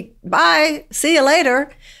just be bye, see you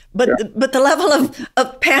later? But the level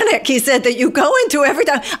of panic, he said, that you go into every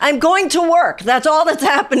time, I'm going to work. That's all that's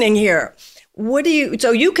happening here.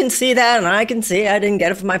 So you can see that, and I can see I didn't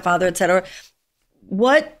get it from my father, et cetera.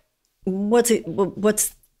 What's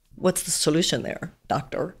the solution there,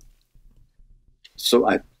 doctor? So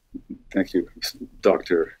thank you,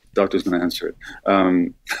 doctor. Doctor's going to answer it.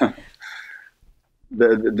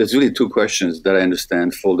 There's really two questions that I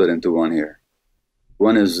understand folded into one here.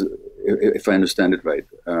 One is, if I understand it right,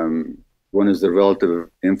 one is the relative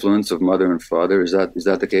influence of mother and father. Is that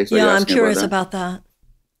the case? Yeah, I'm curious about that.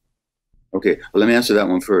 Okay, well, let me answer that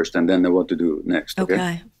one first, and then what to do next.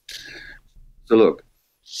 Okay. So look,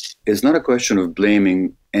 it's not a question of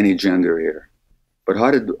blaming any gender here, but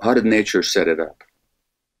how did nature set it up?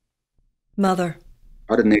 Mother.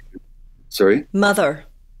 How did nature? Sorry. Mother.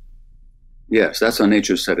 Yes, that's how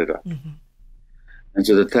nature set it up. Mm-hmm. And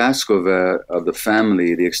so the task of the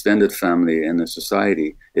family, the extended family in the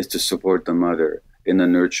society, is to support the mother in the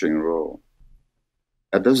nurturing role.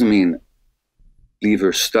 That doesn't mean leave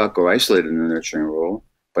her stuck or isolated in the nurturing role,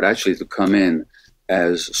 but actually to come in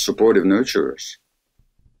as supportive nurturers.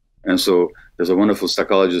 And so there's a wonderful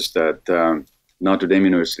psychologist at Notre Dame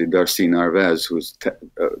University, Darcy Narvaez, who's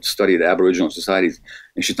studied Aboriginal societies,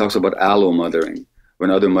 and she talks about allo mothering,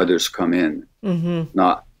 when other mothers come in. Mm-hmm.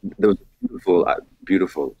 Now, there was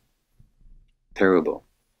beautiful, terrible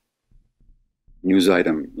news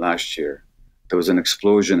item last year. There was an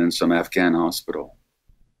explosion in some Afghan hospital,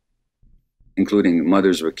 including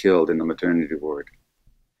mothers were killed in the maternity ward.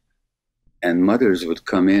 And mothers would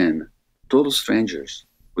come in, total strangers,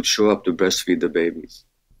 would show up to breastfeed the babies.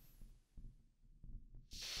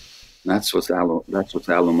 That's what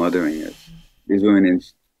allo mothering is. These women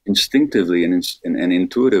instinctively and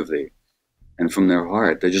intuitively, and from their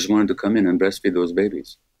heart, they just wanted to come in and breastfeed those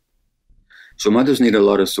babies. So mothers need a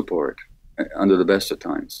lot of support under the best of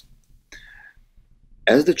times.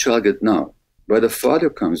 As the child gets where the father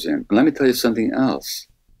comes in, and let me tell you something else.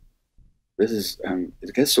 This is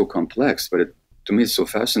it gets so complex, but to me it's so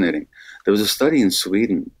fascinating. There was a study in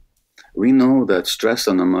Sweden. We know that stress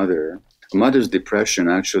on a mother's depression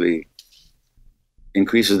actually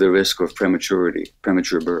increases the risk of premature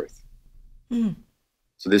birth. Mm.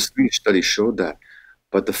 So this Swedish study showed that.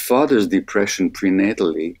 But the father's depression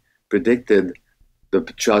prenatally predicted the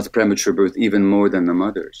child's premature birth even more than the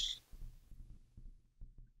mother's.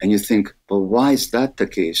 And you think, well, why is that the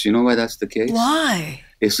case? You know why that's the case? Why?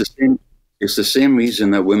 It's the same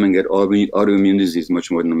reason that women get autoimmune disease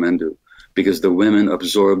much more than the men do. Because the women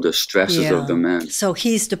absorb the stresses of the men. So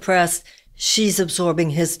he's depressed. She's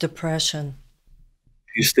absorbing his depression.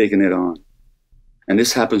 She's taking it on. And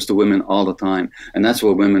this happens to women all the time. And that's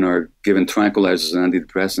why women are given tranquilizers and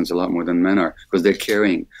antidepressants a lot more than men are, because they're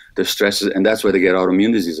carrying the stresses. And that's why they get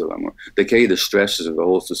autoimmune disease a lot more. They carry the stresses of the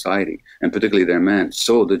whole society, and particularly their men.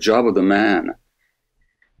 So the job of the man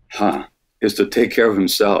is to take care of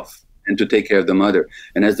himself and to take care of the mother.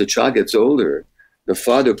 And as the child gets older, the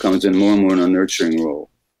father comes in more and more in a nurturing role.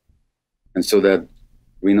 And so that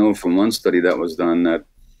we know from one study that was done that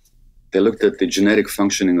they looked at the genetic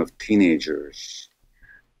functioning of teenagers,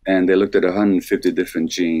 and they looked at 150 different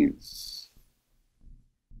genes.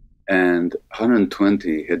 and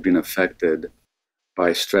 120 had been affected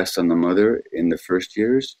by stress on the mother in the first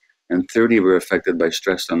years, and 30 were affected by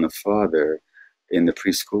stress on the father in the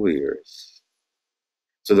preschool years.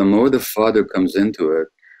 So the more the father comes into it,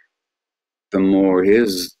 the more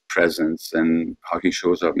his presence and how he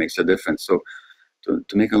shows up makes a difference. So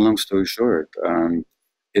to make a long story short,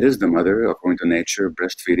 it is the mother, according to nature,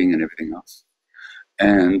 breastfeeding and everything else.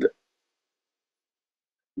 And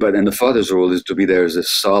the father's role is to be there as a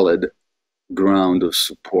solid ground of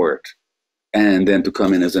support, and then to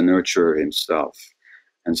come in as a nurturer himself.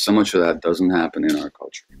 And so much of that doesn't happen in our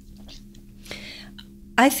culture.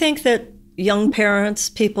 I think that young parents,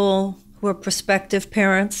 people who are prospective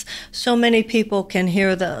parents, so many people can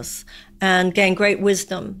hear this and gain great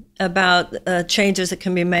wisdom about changes that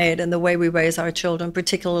can be made in the way we raise our children,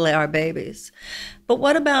 particularly our babies. But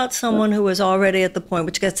what about someone who is already at the point,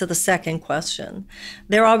 which gets to the second question?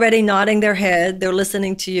 They're already nodding their head, they're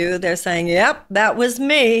listening to you, they're saying, yep, that was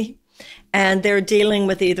me. And they're dealing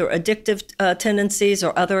with either addictive tendencies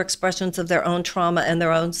or other expressions of their own trauma and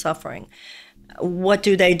their own suffering. What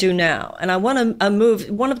do they do now? And I want to move.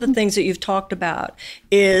 One of the things that you've talked about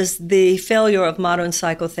is the failure of modern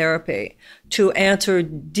psychotherapy to answer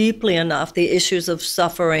deeply enough the issues of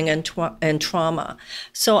suffering and trauma.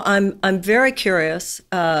 So I'm very curious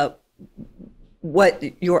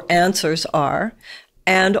what your answers are.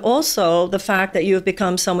 And also the fact that you have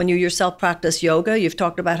become someone, you yourself practice yoga. You've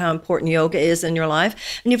talked about how important yoga is in your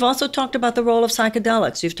life. And you've also talked about the role of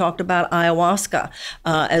psychedelics. You've talked about ayahuasca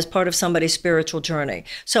as part of somebody's spiritual journey.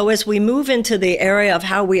 So as we move into the area of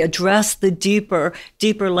how we address the deeper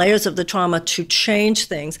layers of the trauma to change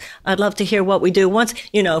things, I'd love to hear what we do. Once,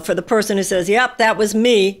 for the person who says, yep, that was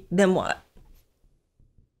me, then what?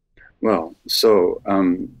 Well, so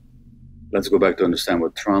let's go back to understand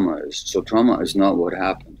what trauma is. So trauma is not what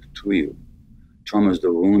happened to you. Trauma is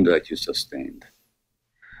the wound that you sustained.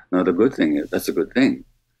 Now, the good thing is, that's a good thing.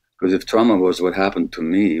 Because if trauma was what happened to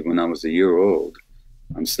me when I was a year old,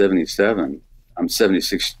 I'm 77, I'm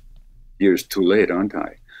 76 years too late, aren't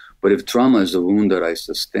I? But if trauma is a wound that I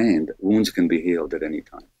sustained, wounds can be healed at any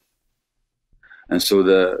time. And so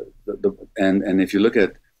and if you look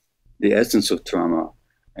at the essence of trauma,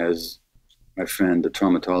 as my friend, the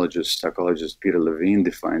traumatologist, psychologist Peter Levine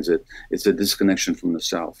defines it, it's a disconnection from the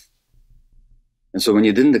self. And so when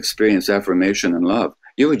you didn't experience affirmation and love,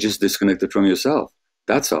 you were just disconnected from yourself.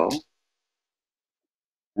 That's all.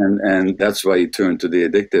 And that's why you turn to the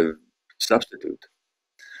addictive substitute.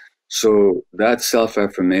 So that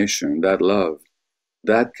self-affirmation, that love,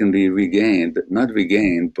 that can be regained, not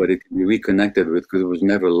regained, but it can be reconnected with, because it was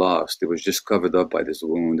never lost. It was just covered up by this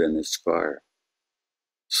wound and this scar.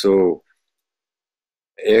 So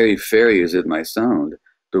airy-fairy as it might sound,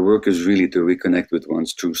 the work is really to reconnect with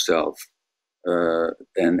one's true self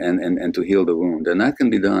and to heal the wound. And that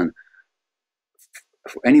can be done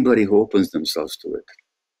for anybody who opens themselves to it.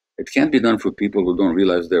 It can't be done for people who don't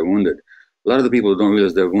realize they're wounded. A lot of the people who don't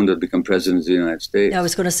realize they're wounded become presidents of the United States. I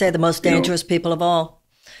was going to say the most dangerous people of all.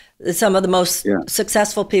 Some of the most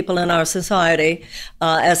successful people in our society,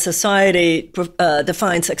 as society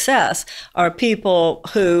defines success, are people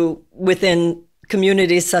who, within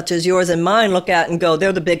communities such as yours and mine, look at and go,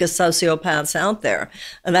 they're the biggest sociopaths out there.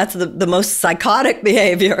 And that's the most psychotic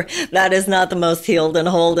behavior. That is not the most healed and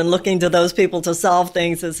whole. And looking to those people to solve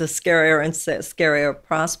things is a scarier and scarier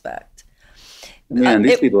prospect. Yeah, and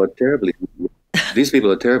these people are terribly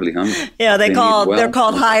hungry. Yeah, they're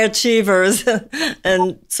called high achievers,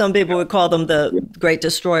 and some people would call them the great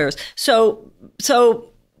destroyers. So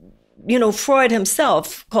Freud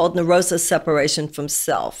himself called neurosis separation from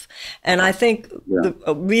self. And I think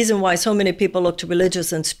the reason why so many people look to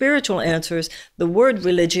religious and spiritual answers, the word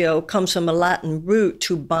religio comes from a Latin root,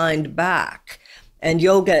 to bind back, and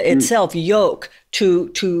yoga itself, yoke,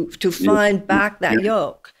 to find back that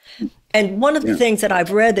yoke. And one of the things that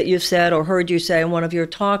I've read that you've said or heard you say in one of your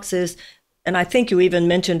talks is, and I think you even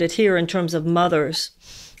mentioned it here in terms of mothers,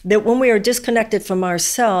 that when we are disconnected from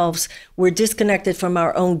ourselves, we're disconnected from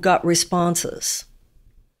our own gut responses.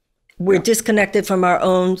 We're disconnected from our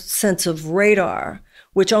own sense of radar,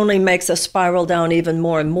 which only makes us spiral down even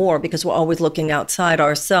more and more because we're always looking outside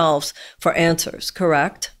ourselves for answers,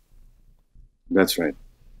 correct? That's right.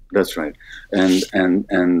 That's right.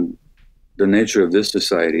 And the nature of this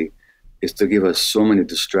society is to give us so many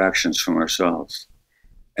distractions from ourselves.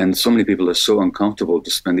 And so many people are so uncomfortable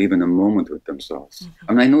to spend even a moment with themselves. Mm-hmm.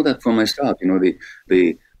 And I know that for myself,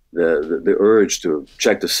 the urge to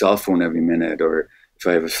check the cell phone every minute, or if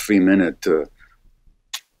I have a free minute to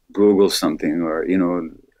Google something, or,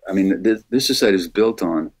 this society is built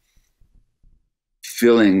on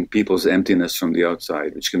filling people's emptiness from the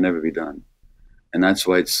outside, which can never be done. And that's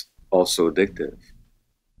why it's also addictive.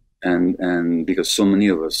 And because so many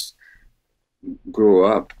of us grow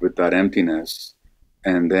up with that emptiness,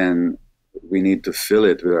 and then we need to fill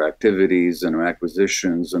it with our activities and our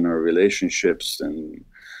acquisitions and our relationships and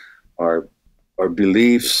our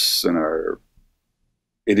beliefs and our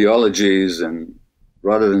ideologies, and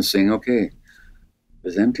rather than saying, okay,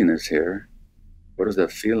 there's emptiness here, what does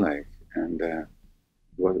that feel like, and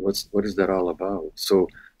what is that all about? So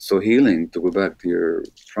healing, to go back to your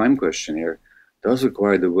prime question here, does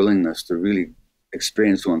require the willingness to really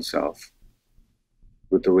experience oneself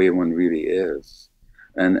with the way one really is,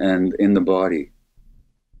 and in the body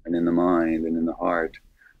and in the mind and in the heart,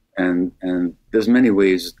 and there's many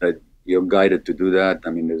ways that you're guided to do that. I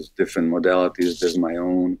mean, there's different modalities. There's my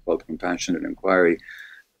own called compassionate inquiry.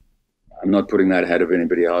 I'm not putting that ahead of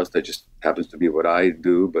anybody else. That just happens to be what I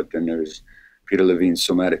do. But then there's Peter Levine's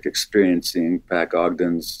somatic experiencing, Pat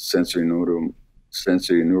Ogden's sensory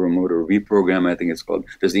neuromotor reprogram, I think it's called.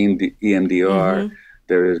 There's the EMDR.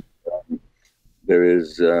 Mm-hmm. There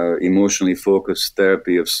is emotionally focused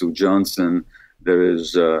therapy of Sue Johnson. There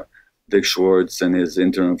is Dick Schwartz and his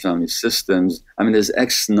internal family systems. I mean, there's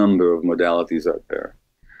X number of modalities out there.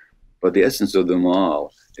 But the essence of them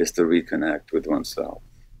all is to reconnect with oneself.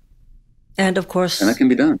 And of course, and that can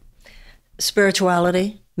be done.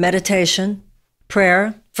 Spirituality, meditation,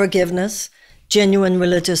 prayer, forgiveness, genuine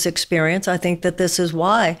religious experience. I think that this is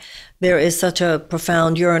why there is such a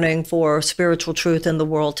profound yearning for spiritual truth in the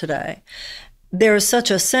world today. There is such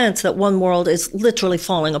a sense that one world is literally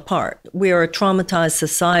falling apart. We are a traumatized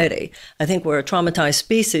society. I think we're a traumatized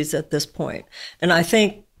species at this point. And I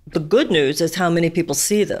think the good news is how many people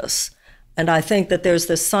see this. And I think that there's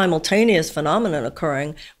this simultaneous phenomenon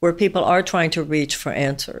occurring where people are trying to reach for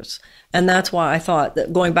answers. And that's why I thought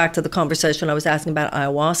that, going back to the conversation I was asking about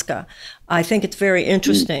ayahuasca, I think it's very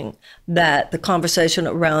interesting that the conversation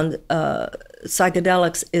around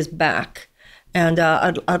psychedelics is back. And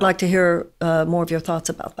I'd like to hear more of your thoughts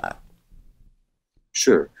about that.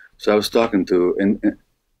 Sure. So I was talking to,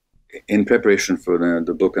 in preparation for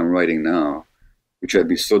the book I'm writing now, which I'd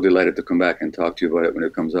be so delighted to come back and talk to you about it when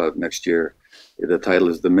it comes out next year. The title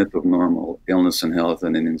is The Myth of Normal, Illness and Health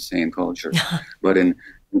in an Insane Culture. But in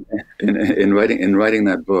writing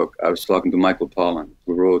that book, I was talking to Michael Pollan,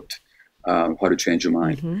 who wrote How to Change Your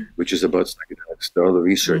Mind, mm-hmm. which is about psychedelics, the other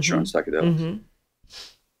research mm-hmm. on psychedelics. Mm-hmm.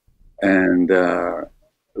 And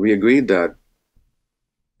we agreed that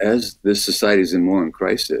as this society is more in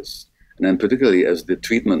crisis, and then particularly as the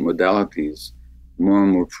treatment modalities more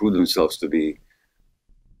and more prove themselves to be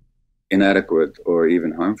inadequate or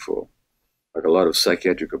even harmful, like a lot of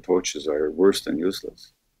psychiatric approaches are worse than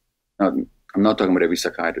useless. Now, I'm not talking about every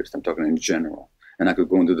psychiatrist, I'm talking in general. And I could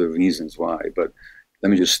go into the reasons why, but let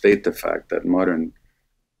me just state the fact that modern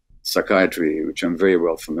psychiatry, which I'm very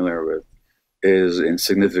well familiar with, is in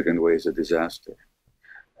significant ways a disaster.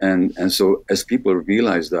 And so as people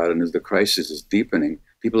realize that, and as the crisis is deepening,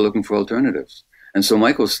 people are looking for alternatives. And so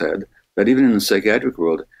Michael said that even in the psychiatric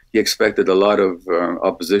world, he expected a lot of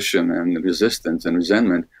opposition and resistance and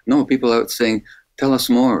resentment. No, people are saying, tell us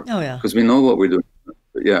more, because we know what we're doing.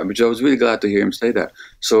 Yeah, which I was really glad to hear him say that.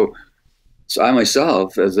 So I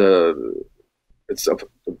myself, it's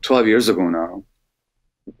 12 years ago now,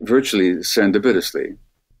 virtually serendipitously,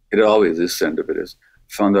 it always is serendipitous,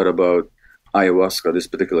 found out about ayahuasca, this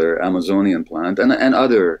particular Amazonian plant, and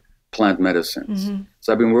other plant medicines. Mm-hmm.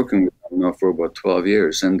 So I've been working with them now for about 12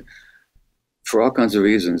 years. And for all kinds of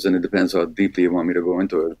reasons, and it depends how deeply you want me to go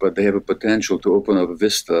into it, but they have a potential to open up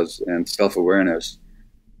vistas and self-awareness.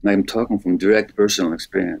 And I'm talking from direct personal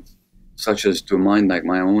experience, such as to a mind like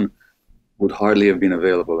my own would hardly have been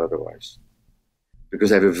available otherwise.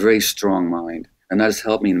 Because I have a very strong mind, and that has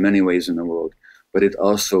helped me in many ways in the world, but it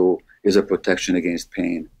also is a protection against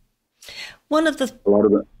pain.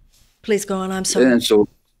 Please go on, I'm sorry. And so,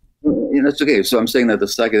 it's okay. So I'm saying that the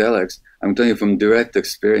psychedelics, I'm telling you from direct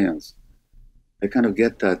experience, they kind of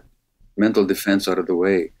get that mental defense out of the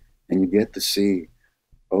way, and you get to see,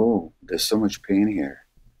 oh, there's so much pain here,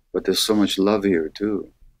 but there's so much love here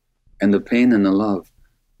too. And the pain and the love,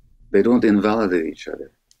 they don't invalidate each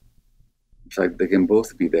other. In fact, they can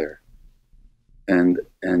both be there. And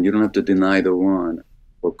you don't have to deny the one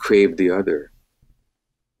or crave the other.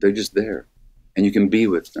 They're just there, and you can be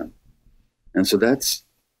with them. And so that's,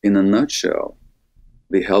 in a nutshell,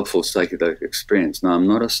 the helpful psychedelic experience. Now, I'm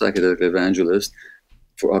not a psychedelic evangelist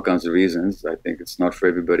for all kinds of reasons. I think it's not for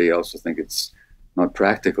everybody. I also think it's not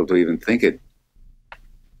practical to even think it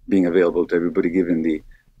being available to everybody, given the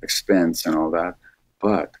expense and all that.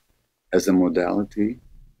 But as a modality,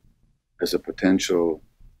 as a potential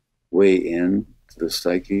way in to the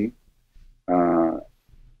psyche,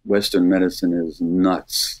 Western medicine is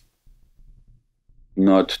nuts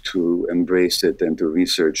not to embrace it and to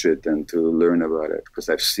research it and to learn about it, because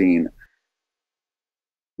I've seen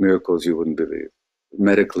miracles you wouldn't believe,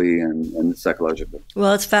 medically and psychologically.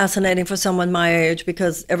 Well, it's fascinating for someone my age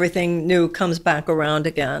because everything new comes back around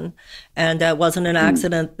again. And it wasn't an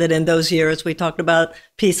accident that in those years we talked about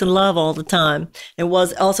peace and love all the time. It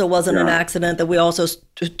wasn't an accident that we also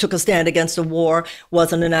took a stand against a war.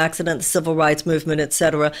 Wasn't an accident, the civil rights movement, et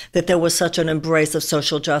cetera, that there was such an embrace of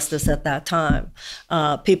social justice at that time.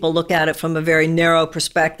 People look at it from a very narrow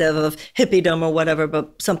perspective of hippiedom or whatever,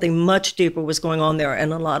 but something much deeper was going on there,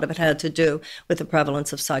 and a lot of it had to do with the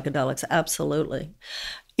prevalence of psychedelics. Absolutely.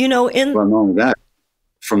 Well, not only that,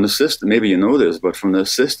 from the system, maybe you know this, but from the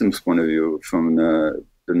system's point of view, from the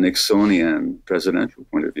Nixonian presidential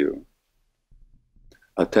point of view,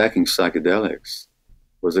 attacking psychedelics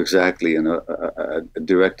was exactly a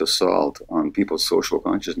direct assault on people's social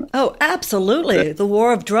consciousness. Oh, absolutely. The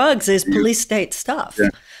war of drugs is police state stuff. Yeah.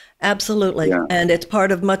 Absolutely. Yeah. And it's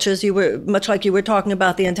part of much like you were talking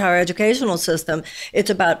about the entire educational system.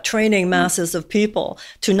 It's about training masses of people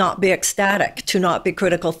to not be ecstatic, to not be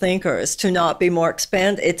critical thinkers, to not be more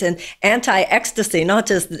expanded. It's an anti-ecstasy, not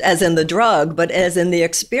just as in the drug, but as in the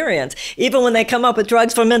experience. Even when they come up with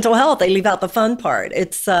drugs for mental health, they leave out the fun part.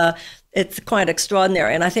 It's quite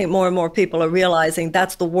extraordinary. And I think more and more people are realizing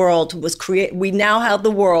that's the world was created. We now have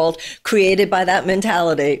the world created by that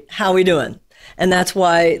mentality. How are we doing? And that's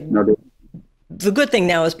why the good thing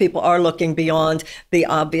now is people are looking beyond the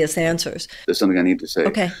obvious answers. There's something I need to say.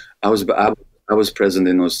 Okay. I was present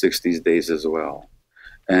in those 60s days as well.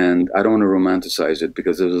 And I don't want to romanticize it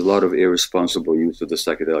because there was a lot of irresponsible use of the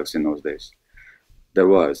psychedelics in those days. There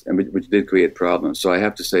was, and which did create problems. So I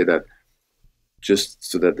have to say that just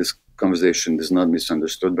so that this conversation is not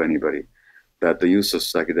misunderstood by anybody, that the use of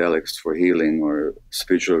psychedelics for healing or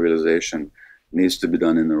spiritual realization needs to be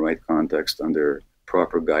done in the right context under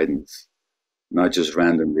proper guidance, not just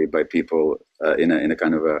randomly by people in a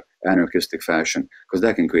kind of a anarchistic fashion, because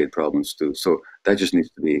that can create problems too. So that just needs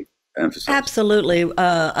to be emphasized. Absolutely.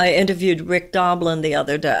 I interviewed Rick Doblin the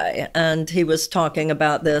other day, and he was talking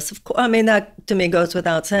about this. Of course, I mean, that to me goes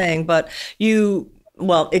without saying, but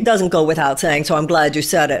well, it doesn't go without saying, so I'm glad you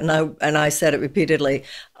said it. And I said it repeatedly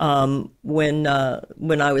when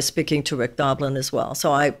I was speaking to Rick Doblin as well.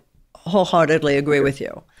 So I wholeheartedly agree with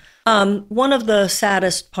you. One of the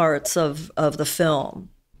saddest parts of the film,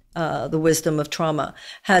 The Wisdom of Trauma,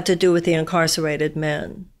 had to do with the incarcerated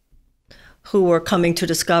men who were coming to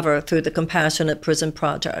discover through the Compassionate Prison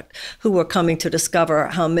Project, who were coming to discover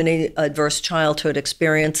how many adverse childhood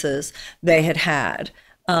experiences they had had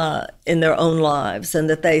in their own lives, and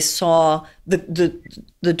that they saw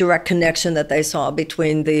the direct connection that they saw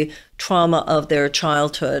between the trauma of their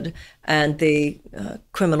childhood and the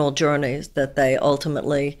criminal journeys that they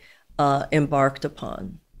ultimately embarked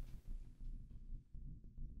upon.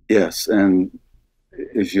 Yes, and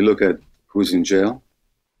if you look at who's in jail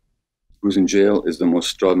is the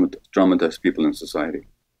most traumatized people in society.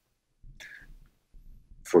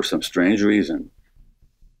 For some strange reason,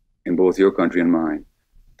 in both your country and mine,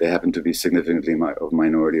 they happen to be significantly of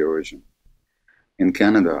minority origin. In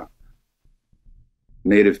Canada,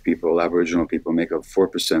 Native people, Aboriginal people, make up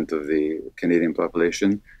 4% of the Canadian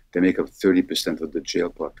population. They make up 30% of the jail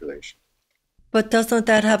population. But doesn't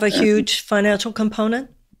that have a huge financial component?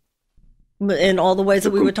 In all the ways that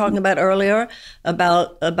we were talking about earlier,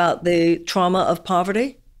 about the trauma of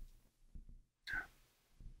poverty?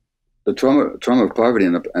 The trauma of poverty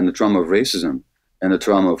and the trauma of racism and the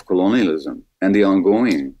trauma of colonialism and the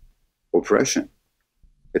ongoing oppression.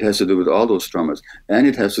 It has to do with all those traumas. And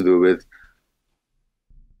it has to do with,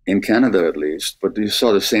 in Canada at least, but you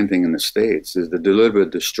saw the same thing in the States, is the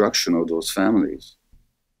deliberate destruction of those families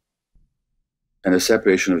and the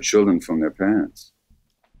separation of children from their parents.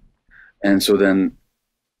 And so then,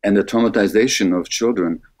 and the traumatization of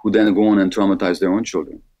children who then go on and traumatize their own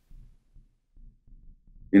children.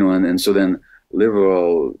 You know, and so then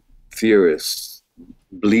liberal theorists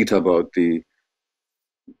bleat about the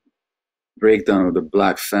breakdown of the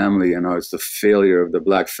Black family and how it's the failure of the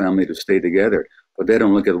Black family to stay together. But they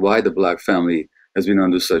don't look at why the Black family has been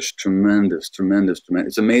under such tremendous.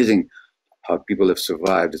 It's amazing how people have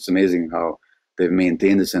survived. It's amazing how they've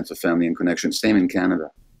maintained a sense of family and connection. Same in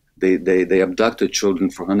Canada. They abducted children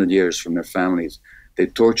for 100 years from their families. They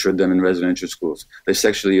tortured them in residential schools. They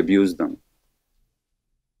sexually abused them.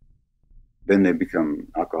 Then they become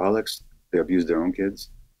alcoholics. They abuse their own kids.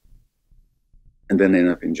 And then they end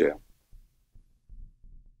up in jail.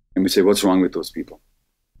 And we say, what's wrong with those people?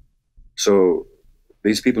 So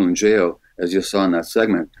these people in jail, as you saw in that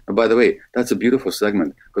segment, and by the way, that's a beautiful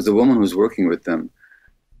segment because the woman who's working with them,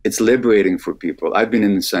 it's liberating for people. I've been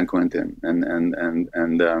in San Quentin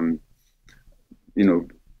and you know,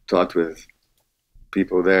 talked with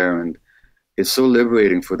people there, and it's so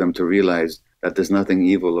liberating for them to realize that there's nothing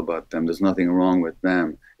evil about them. There's nothing wrong with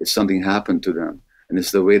them. It's something happened to them, and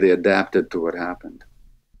it's the way they adapted to what happened.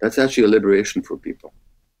 That's actually a liberation for people.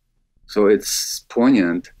 So it's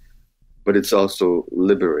poignant, but it's also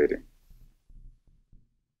liberating.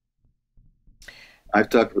 I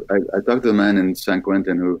talked to a man in San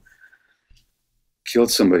Quentin who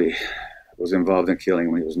killed somebody, was involved in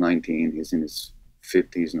killing when he was 19. He's in his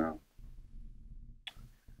 50s now.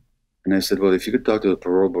 And I said, well, if you could talk to the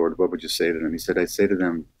parole board, what would you say to them? He said, I'd say to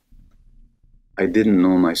them, I didn't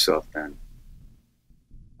know myself then.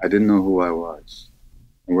 I didn't know who I was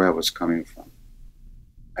and where I was coming from.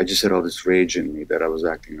 I just had all this rage in me that I was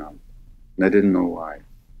acting out. And I didn't know why.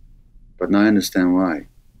 But now I understand why.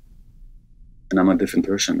 And I'm a different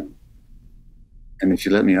person now. And if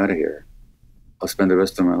you let me out of here, I'll spend the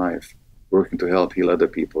rest of my life working to help heal other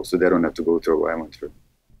people so they don't have to go through what I went through.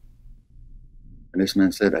 And this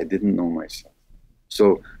man said, I didn't know myself.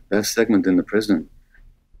 So that segment in the prison,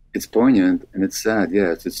 it's poignant and it's sad.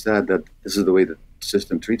 Yes, it's sad that this is the way the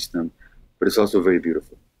system treats them, but it's also very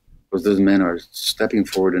beautiful because those men are stepping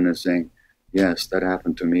forward and are saying, yes, that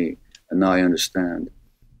happened to me. And now I understand.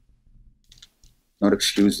 Not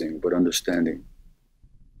excusing, but understanding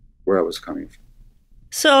where I was coming from.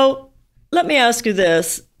 So let me ask you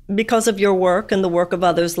this, because of your work and the work of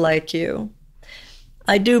others like you,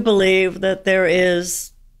 I do believe that there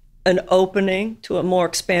is an opening to a more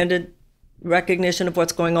expanded recognition of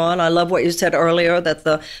what's going on. I love what you said earlier, that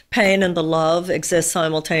the pain and the love exist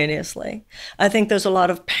simultaneously. I think there's a lot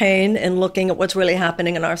of pain in looking at what's really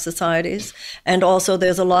happening in our societies. And also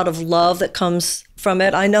there's a lot of love that comes from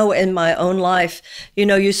it. I know in my own life, you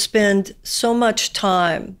know, you spend so much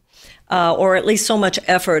time, or at least so much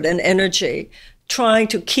effort and energy trying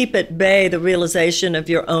to keep at bay the realization of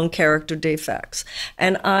your own character defects.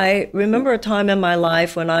 And I remember a time in my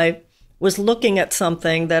life when I was looking at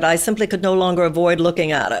something that I simply could no longer avoid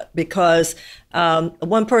looking at it because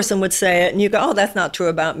one person would say it and you go, oh, that's not true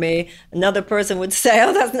about me. Another person would say,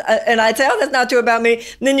 oh, and I'd say, oh, that's not true about me.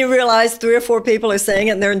 And then you realize 3 or 4 people are saying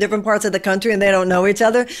it and they're in different parts of the country and they don't know each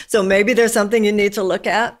other. So maybe there's something you need to look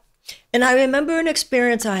at. And I remember an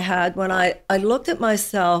experience I had when I looked at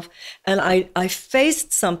myself and I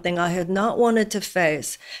faced something I had not wanted to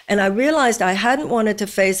face. And I realized I hadn't wanted to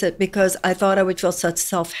face it because I thought I would feel such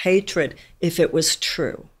self-hatred if it was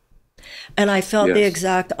true. And I felt the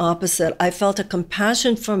exact opposite. I felt a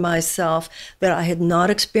compassion for myself that I had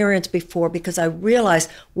not experienced before because I realized,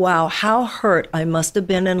 wow, how hurt I must have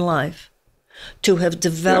been in life to have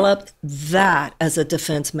developed that as a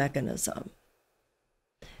defense mechanism.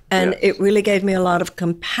 And it really gave me a lot of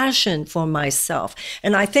compassion for myself.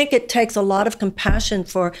 And I think it takes a lot of compassion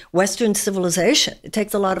for Western civilization. It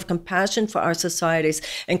takes a lot of compassion for our societies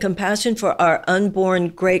and compassion for our unborn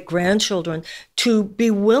great-grandchildren to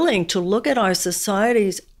be willing to look at our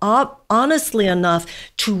societies honestly enough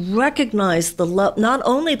to recognize not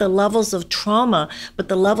only the levels of trauma, but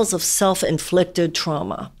the levels of self-inflicted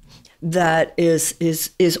trauma that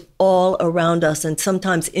is all around us and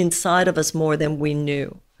sometimes inside of us more than we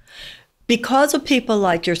knew. Because of people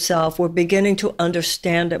like yourself, we're beginning to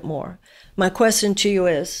understand it more. My question to you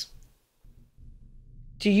is,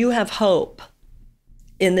 do you have hope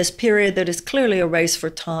in this period that is clearly a race for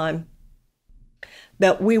time,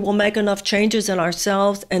 that we will make enough changes in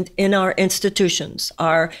ourselves and in our institutions,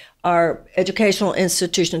 our educational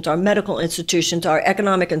institutions, our medical institutions, our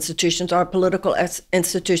economic institutions, our political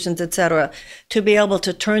institutions, et cetera, to be able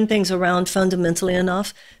to turn things around fundamentally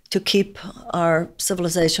enough to keep our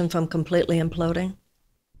civilization from completely imploding?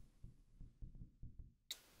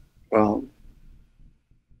 Well,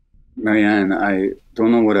 Marianne, I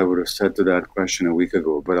don't know what I would have said to that question a week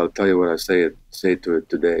ago, but I'll tell you what I say to it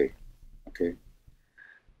today, okay?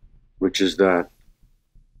 Which is that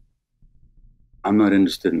I'm not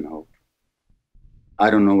interested in hope. I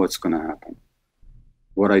don't know what's going to happen.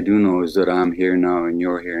 What I do know is that I'm here now and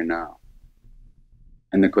you're here now.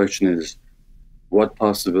 And the question is, what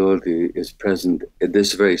possibility is present at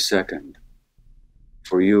this very second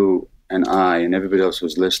for you and I and everybody else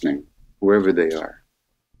who's listening, whoever they are,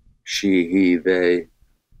 she, he, they,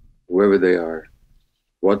 whoever they are,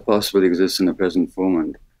 what possibility exists in the present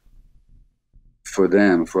moment for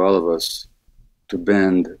them, for all of us, to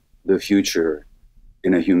bend the future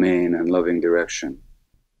in a humane and loving direction?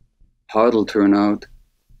 How it'll turn out,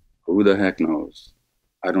 who the heck knows?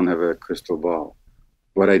 I don't have a crystal ball.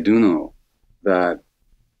 But I do know that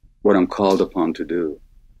what I'm called upon to do,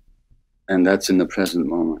 and that's in the present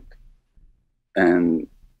moment. And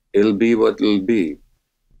it'll be what it'll be.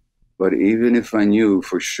 But even if I knew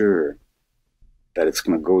for sure that it's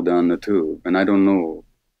going to go down the tube, and I don't know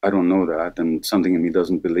that, and something in me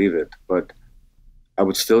doesn't believe it, but I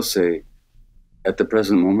would still say, at the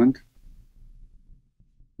present moment,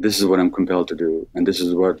 this is what I'm compelled to do, and this is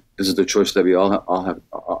the choice that we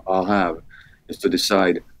all have, is to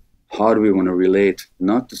decide how do we want to relate,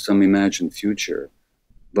 not to some imagined future,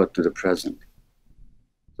 but to the present.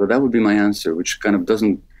 So that would be my answer, which kind of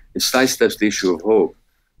it sidesteps the issue of hope,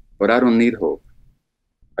 but I don't need hope.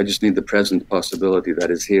 I just need the present possibility that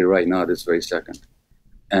is here right now, this very second.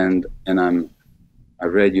 And I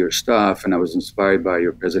read your stuff, and I was inspired by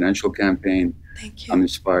your presidential campaign. Thank you. I'm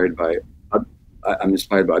inspired by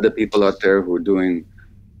other people out there who are doing.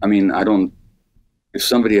 I mean, if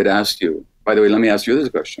somebody had asked you, by the way, let me ask you this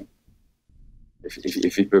question,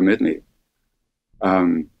 if you permit me.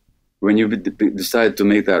 When you decided to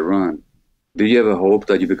make that run, do you have a hope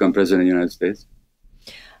that you become president of the United States?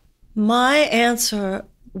 My answer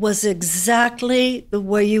was exactly the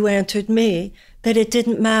way you answered me, that it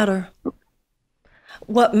didn't matter.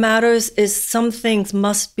 What matters is some things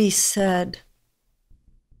must be said.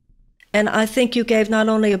 And I think you gave not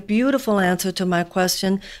only a beautiful answer to my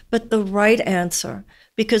question, but the right answer,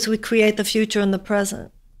 because we create the future in the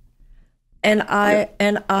present. And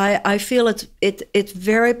I feel it's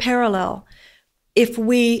very parallel. If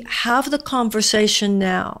we have the conversation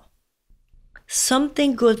now,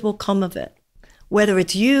 something good will come of it. Whether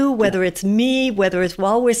it's you, whether it's me, whether it's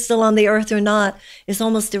while we're still on the earth or not, is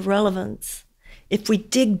almost irrelevant. If we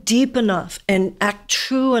dig deep enough and act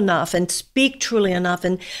true enough and speak truly enough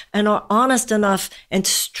and are honest enough and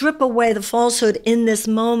strip away the falsehood in this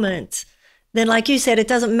moment, then like you said, it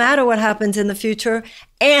doesn't matter what happens in the future,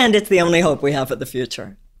 and it's the only hope we have for the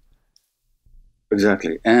future.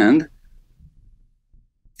 Exactly. And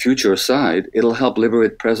future aside, it'll help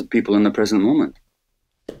liberate people in the present moment.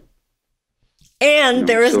 And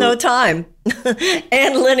there is no time.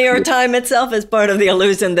 And linear time itself is part of the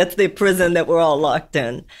illusion. That's the prison that we're all locked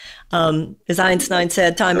in. As Einstein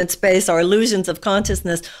said, time and space are illusions of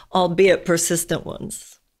consciousness, albeit persistent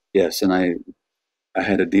ones. Yes, and I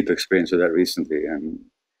had a deep experience of that recently. And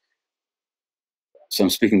so I'm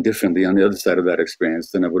speaking differently on the other side of that experience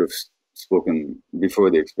than I would have spoken before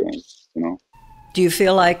the experience, you know? Do you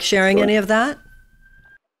feel like sharing any of that?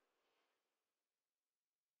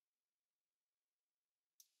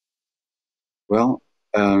 Well,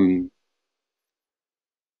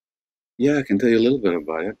 yeah, I can tell you a little bit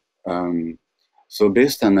about it. So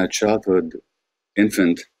based on that childhood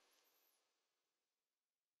infant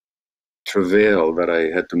travail that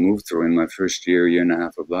I had to move through in my first year and a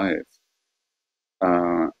half of life,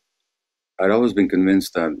 I'd always been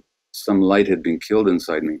convinced that some light had been killed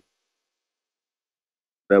inside me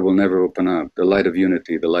that will never open up. The light of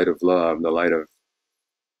unity, the light of love, the light of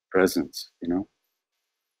presence, you know?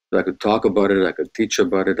 So I could talk about it, I could teach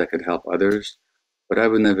about it, I could help others, but I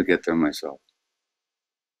would never get there myself,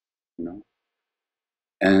 you know?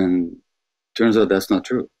 And turns out that's not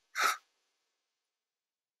true.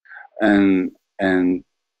 And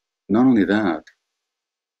not only that,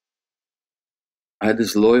 I had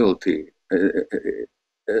this loyalty.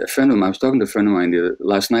 A friend of mine, I was talking to a friend of mine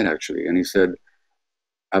last night actually, and he said,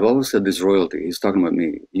 I've always had this royalty. He's talking about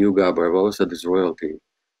me, you, Gabor. I've always had this royalty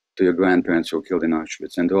to your grandparents who were killed in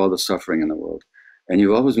Auschwitz and to all the suffering in the world. And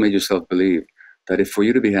you've always made yourself believe that if for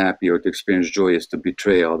you to be happy or to experience joy is to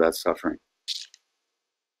betray all that suffering.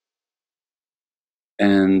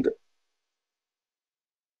 And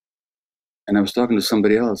I was talking to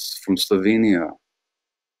somebody else from Slovenia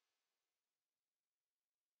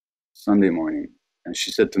Sunday morning, and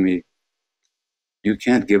she said to me, you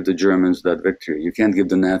can't give the Germans that victory. You can't give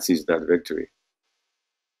the Nazis that victory,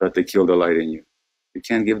 that they killed the light in you. You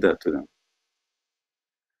can't give that to them.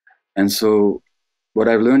 And so what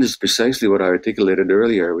I've learned is precisely what I articulated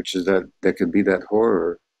earlier, which is that there could be that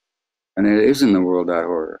horror, and there is in the world that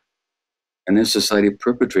horror. And this society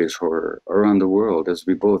perpetrates horror around the world, as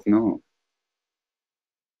we both know,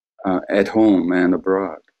 at home and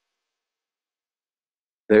abroad.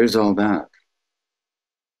 There's all that.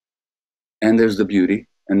 And there's the beauty,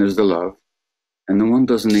 and there's the love, and the one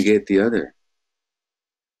doesn't negate the other.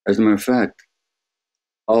 As a matter of fact,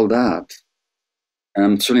 all that, and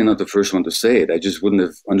I'm certainly not the first one to say it, I just wouldn't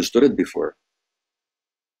have understood it before.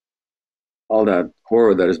 All that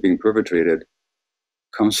horror that is being perpetrated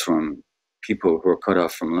comes from people who are cut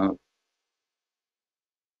off from love.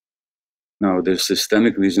 Now, there's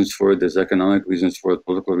systemic reasons for it, there's economic reasons for it,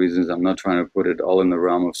 political reasons. I'm not trying to put it all in the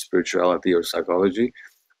realm of spirituality or psychology,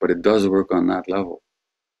 but it does work on that level.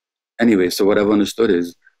 Anyway, so what I've understood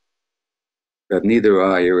is that neither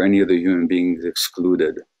I or any other human being is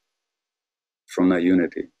excluded from that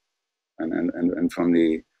unity and from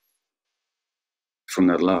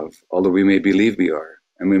that love, although we may believe we are,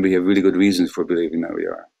 and we have really good reasons for believing that we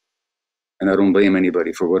are. And I don't blame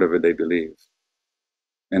anybody for whatever they believe.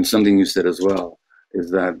 And something you said as well is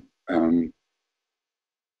that,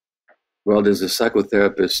 well, there's a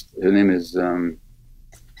psychotherapist, her name is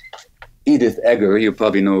Edith Eger, you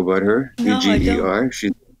probably know about her, no, E-G-E-R.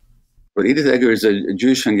 But Edith Eger is a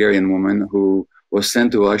Jewish-Hungarian woman who was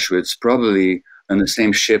sent to Auschwitz, probably on the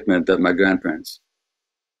same shipment that my grandparents,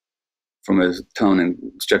 from a town in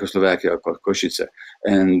Czechoslovakia called Košice.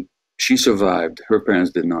 And she survived. Her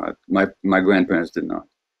parents did not. My grandparents did not.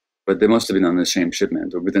 But they must have been on the same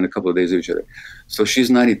shipment or within a couple of days of each other. So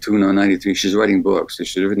she's 92 now, 93. She's writing books.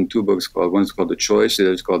 She's written 2 books called, one is called The Choice, the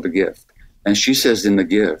other is called The Gift. And she says in The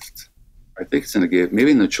Gift, I think it's in The Gift,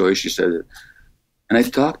 maybe in The Choice she said it. And I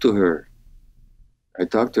talked to her.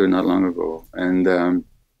 Not long ago.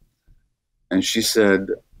 And she said,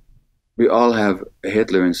 we all have a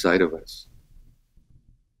Hitler inside of us.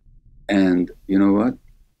 And you know what?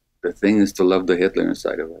 The thing is to love the Hitler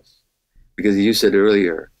inside of us. Because you said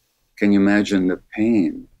earlier, can you imagine the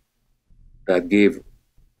pain that gave,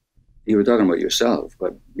 you were talking about yourself,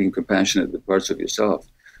 but being compassionate with parts of yourself.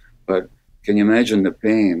 But can you imagine the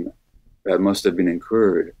pain that must have been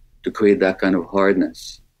incurred to create that kind of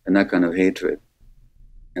hardness and that kind of hatred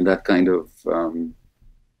and that kind of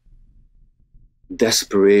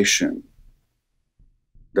desperation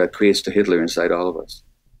that creates the Hitler inside all of us?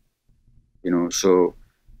 You know, so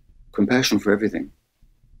compassion for everything.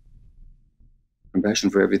 Compassion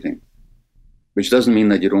for everything. Which doesn't mean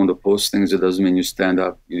that you don't oppose things. It doesn't mean you stand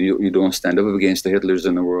up. You don't stand up against the Hitlers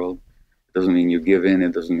in the world. It doesn't mean you give in.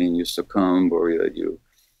 It doesn't mean you succumb or that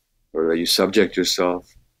you subject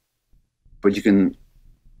yourself. But you can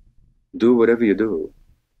do whatever you do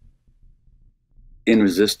in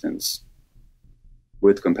resistance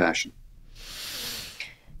with compassion.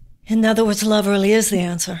 In other words, love really is the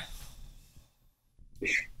answer.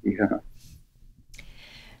 Yeah.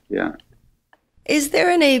 Yeah. Is there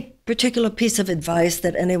any particular piece of advice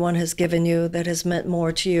that anyone has given you that has meant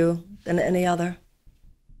more to you than any other?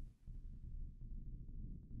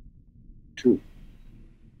 2.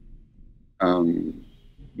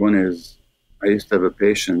 One is, I used to have a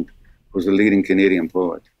patient who was a leading Canadian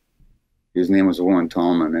poet. His name was Warren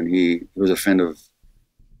Tallman, and he was a friend of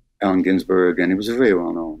Allen Ginsberg, and he was a very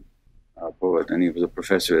well-known poet, and he was a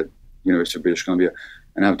professor at University of British Columbia.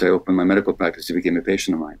 And after I opened my medical practice, he became a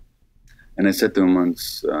patient of mine. And I said to him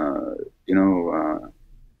once,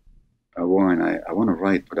 Warren, I want to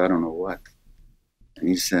write, but I don't know what. And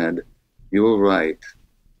he said, you will write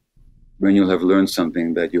when you'll have learned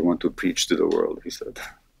something that you want to preach to the world, he said.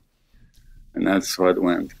 And that's how it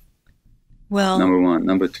went. Well, number 1.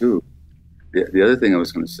 Number 2, the other thing I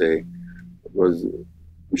was going to say was,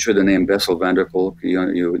 I'm sure the name Bessel van der Kolk, you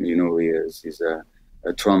know who he is. He's a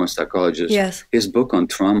trauma psychologist. Yes. His book on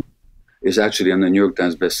trauma is actually on the New York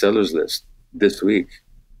Times bestsellers list this week.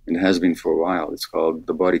 And it has been for a while. It's called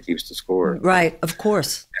The Body Keeps the Score. Right, of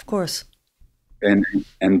course.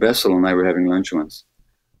 And Bessel and I were having lunch once.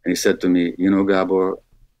 And he said to me, you know, Gabor,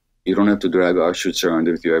 you don't have to drag Auschwitz around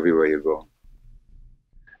with you everywhere you go.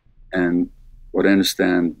 And what I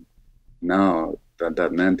understand now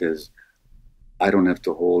that meant is, I don't have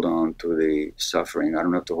to hold on to the suffering. I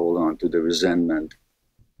don't have to hold on to the resentment.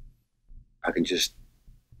 I can just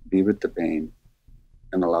be with the pain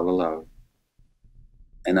and allow the love.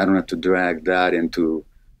 And I don't have to drag that into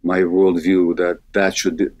my worldview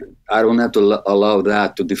I don't have to allow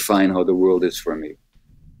that to define how the world is for me.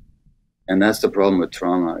 And that's the problem with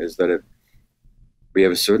trauma, is that we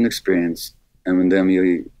have a certain experience, and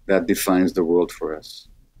then that defines the world for us.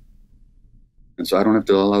 And so I don't have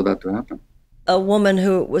to allow that to happen. A woman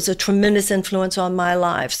who was a tremendous influence on my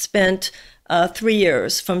life spent 3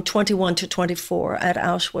 years, from 21 to 24, at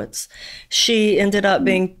Auschwitz. She ended up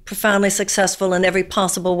being profoundly successful in every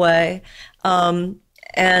possible way.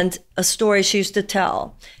 And a story she used to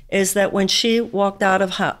tell is that when she walked out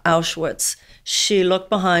of Auschwitz, she looked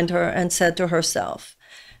behind her and said to herself,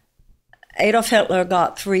 Adolf Hitler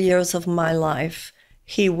got 3 years of my life.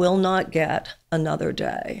 He will not get another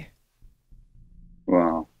day.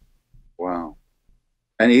 Wow. Wow.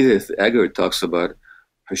 And Edith Eger talks about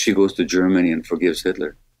how she goes to Germany and forgives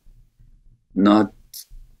Hitler. Not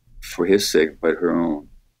for his sake, but her own.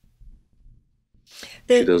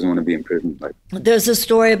 She doesn't want to be imprisoned. There's a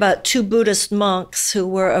story about two Buddhist monks who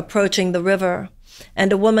were approaching the river,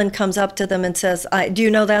 and a woman comes up to them and says, do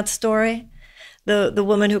you know that story? The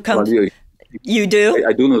woman who comes... Well, you do?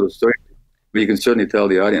 I do know the story, but you can certainly tell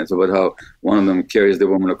the audience about how one of them carries the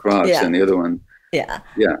woman across, and the other one... Yeah.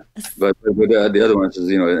 But the other one says,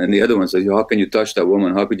 and the other one says, how can you touch that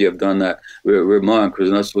woman? How could you have done that? We're monks,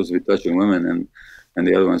 we're not supposed to be touching women. And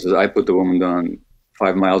the other one says, I put the woman down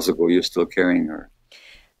 5 miles ago, you're still carrying her.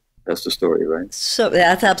 That's the story, right? So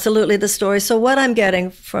that's absolutely the story. So what I'm getting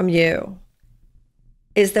from you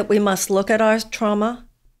is that we must look at our trauma.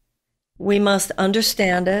 We must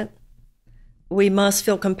understand it. We must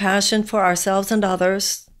feel compassion for ourselves and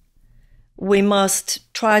others. We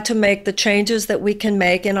must try to make the changes that we can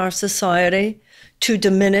make in our society to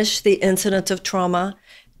diminish the incidence of trauma,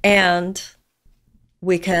 and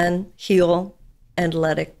we can heal and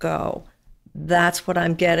let it go. That's what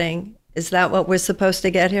I'm getting. Is that what we're supposed to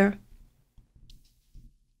get here?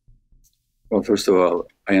 Well, first of all,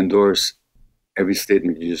 I endorse every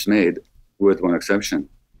statement you just made, with one exception.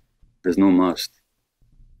 There's no must.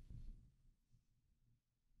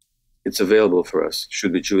 It's available for us,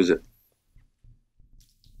 should we choose it.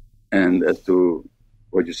 And as to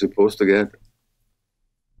what you're supposed to get,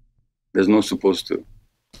 there's no supposed to.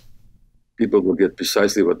 People will get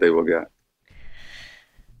precisely what they will get.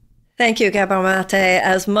 Thank you, Gabor Maté.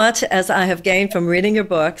 As much as I have gained from reading your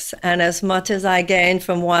books, and as much as I gained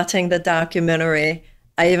from watching the documentary,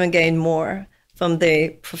 I even gained more from the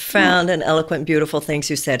profound and eloquent, beautiful things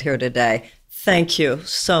you said here today. Thank you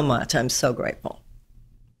so much. I'm so grateful.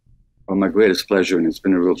 Well, my greatest pleasure, and it's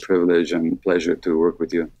been a real privilege and pleasure to work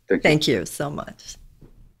with you. Thank you. Thank you so much.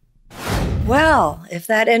 Well, if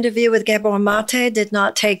that interview with Gabor Maté did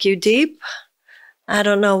not take you deep, I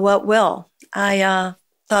don't know what will. I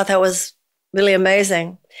thought that was really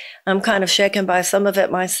amazing. I'm kind of shaken by some of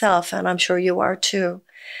it myself, and I'm sure you are too.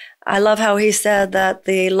 I love how he said that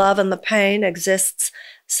the love and the pain exists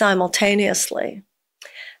simultaneously.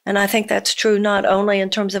 And I think that's true not only in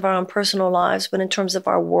terms of our own personal lives, but in terms of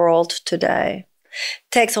our world today. It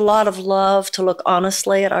takes a lot of love to look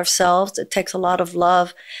honestly at ourselves. It takes a lot of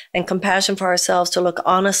love and compassion for ourselves to look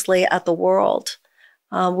honestly at the world.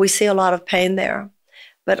 We see a lot of pain there.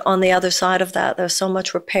 But on the other side of that, there's so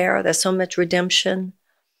much repair, there's so much redemption,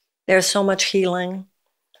 there's so much healing,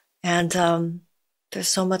 and there's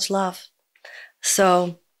so much love.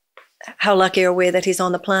 So how lucky are we that he's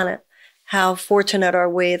on the planet? How fortunate are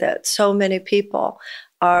we that so many people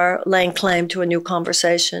are laying claim to a new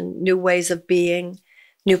conversation, new ways of being,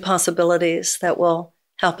 new possibilities that will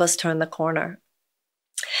help us turn the corner.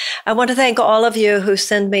 I want to thank all of you who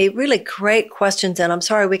send me really great questions in. I'm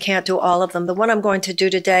sorry we can't do all of them. The one I'm going to do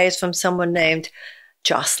today is from someone named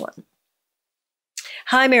Jocelyn.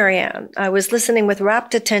 Hi, Marianne. I was listening with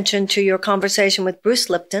rapt attention to your conversation with Bruce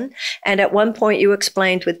Lipton, and at one point you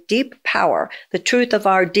explained with deep power the truth of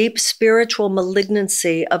our deep spiritual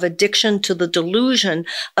malignancy of addiction to the delusion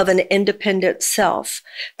of an independent self,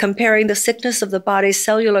 comparing the sickness of the body's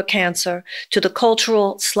cellular cancer to the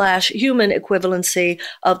cultural/human equivalency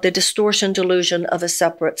of the distortion delusion of a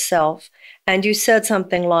separate self. And you said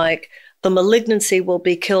something like, the malignancy will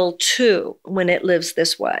be killed too when it lives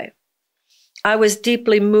this way. I was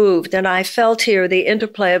deeply moved, and I felt here the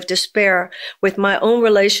interplay of despair with my own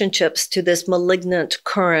relationships to this malignant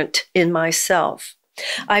current in myself.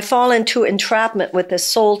 I fall into entrapment with the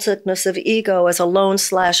soul sickness of ego as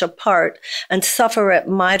alone/apart and suffer it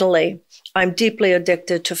mightily. I'm deeply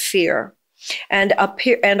addicted to fear. And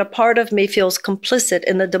a part of me feels complicit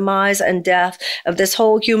in the demise and death of this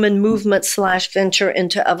whole human movement/venture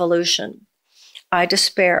into evolution. I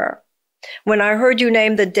despair. When I heard you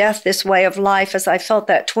name the death this way of life, as I felt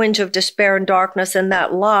that twinge of despair and darkness and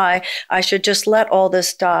that lie, I should just let all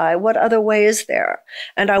this die. What other way is there?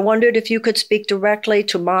 And I wondered if you could speak directly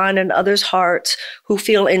to mine and others' hearts who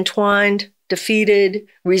feel entwined, defeated,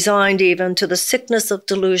 resigned even to the sickness of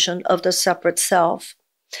delusion of the separate self.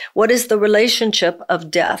 What is the relationship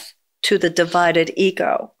of death to the divided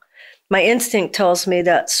ego? My instinct tells me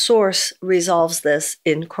that Source resolves this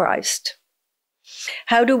in Christ.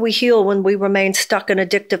 How do we heal when we remain stuck in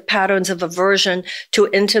addictive patterns of aversion to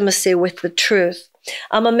intimacy with the truth?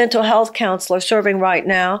 I'm a mental health counselor serving right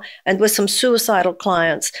now and with some suicidal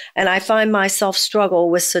clients, and I find myself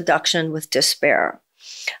struggle with seduction with despair.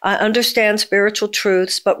 I understand spiritual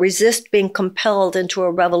truths, but resist being compelled into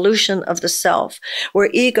a revolution of the self,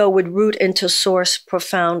 where ego would root into Source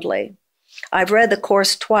profoundly. I've read the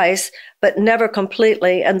course twice, but never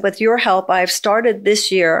completely, and with your help, I have started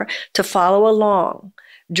this year to follow along,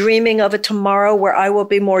 dreaming of a tomorrow where I will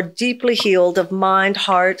be more deeply healed of mind,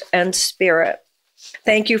 heart, and spirit.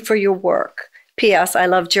 Thank you for your work. P.S. I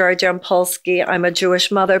love Jerry Jampolsky. I'm a Jewish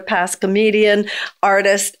mother, past comedian,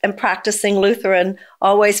 artist, and practicing Lutheran,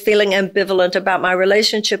 always feeling ambivalent about my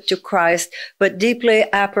relationship to Christ, but deeply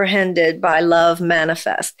apprehended by love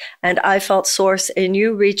manifest. And I felt source in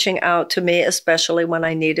you reaching out to me, especially when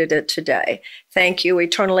I needed it today. Thank you.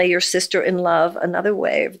 Eternally, your sister in love. Another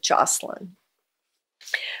wave, Jocelyn.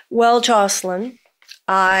 Well, Jocelyn,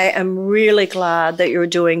 I am really glad that you're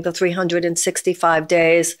doing the 365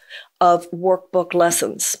 days of workbook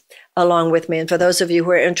lessons along with me. And for those of you who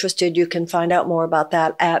are interested, you can find out more about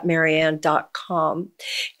that at marianne.com.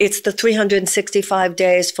 It's the 365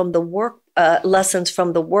 days from the lessons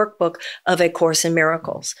from the workbook of A Course in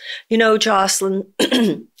Miracles. You know, Jocelyn,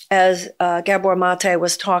 as Gabor Maté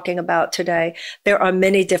was talking about today, there are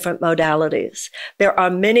many different modalities. There are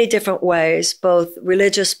many different ways, both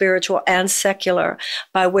religious, spiritual, and secular,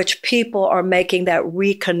 by which people are making that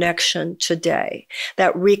reconnection today,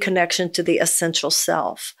 that reconnection to the essential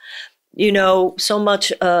self. You know, so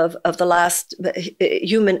much of the last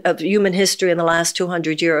human history in the last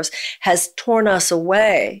 200 years has torn us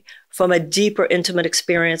away from a deeper, intimate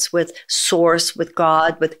experience with Source, with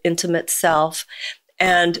God, with intimate self.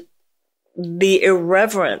 And the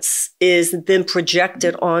irreverence is then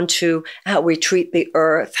projected onto how we treat the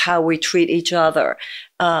earth, how we treat each other,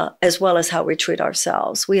 as well as how we treat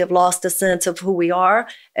ourselves. We have lost a sense of who we are,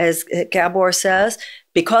 as Gabor says,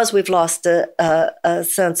 because we've lost a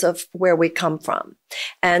sense of where we come from.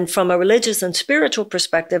 And from a religious and spiritual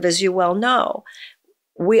perspective, as you well know,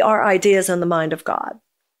 we are ideas in the mind of God.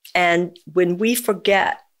 And when we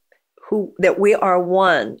forget that we are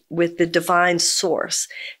one with the divine source,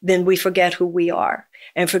 then we forget who we are.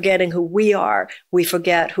 And forgetting who we are, we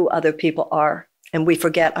forget who other people are. And we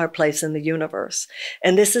forget our place in the universe.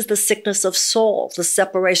 And this is the sickness of soul, the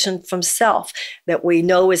separation from self that we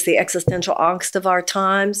know is the existential angst of our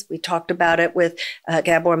times. We talked about it with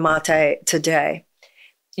Gabor Maté today.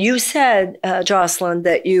 You said, Jocelyn,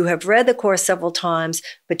 that you have read the Course several times,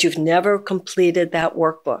 but you've never completed that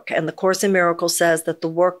workbook. And the Course in Miracles says that the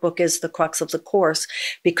workbook is the crux of the Course,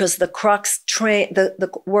 because the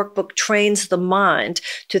workbook trains the mind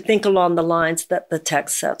to think along the lines that the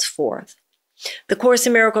text sets forth. The Course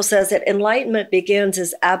in Miracles says that enlightenment begins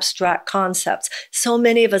as abstract concepts. So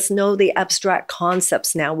many of us know the abstract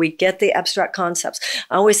concepts now. We get the abstract concepts.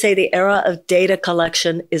 I always say the era of data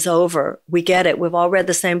collection is over. We get it. We've all read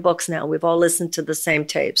the same books now. We've all listened to the same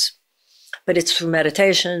tapes. But it's through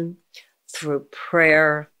meditation, through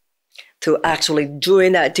prayer, through actually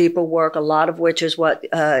doing that deeper work, a lot of which is what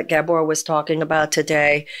Gabor was talking about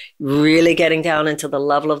today, really getting down into the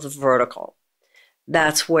level of the vertical.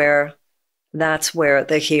 That's where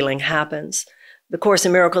the healing happens. The Course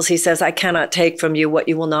in Miracles, he says, I cannot take from you what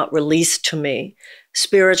you will not release to me.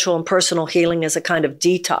 Spiritual and personal healing is a kind of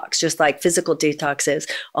detox, just like physical detox is.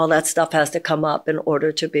 All that stuff has to come up in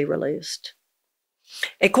order to be released.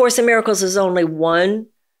 A Course in Miracles is only one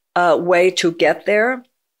way to get there.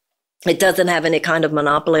 It doesn't have any kind of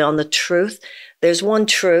monopoly on the truth. There's one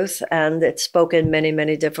truth, and it's spoken many,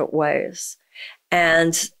 many different ways.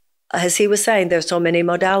 And as he was saying, there's so many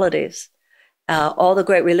modalities. All the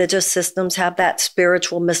great religious systems have that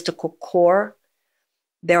spiritual, mystical core.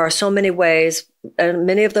 There are so many ways, and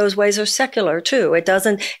many of those ways are secular too. It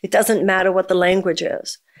doesn't matter what the language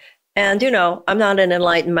is. And, you know, I'm not an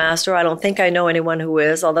enlightened master. I don't think I know anyone who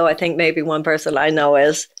is, although I think maybe one person I know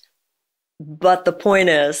is. But the point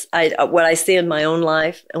is, what I see in my own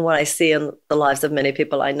life and what I see in the lives of many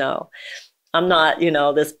people I know, I'm not, you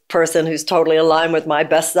know, this person who's totally aligned with my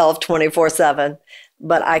best self 24/7.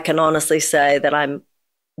 But I can honestly say that I'm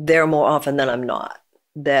there more often than I'm not,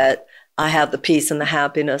 that I have the peace and the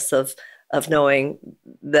happiness of knowing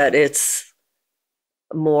that it's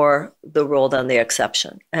more the rule than the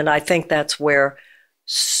exception. And I think that's where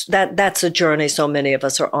that's a journey so many of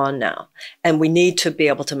us are on now. And we need to be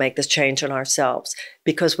able to make this change in ourselves,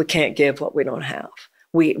 because we can't give what we don't have.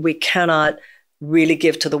 We cannot really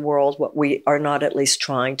give to the world what we are not at least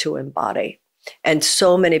trying to embody. And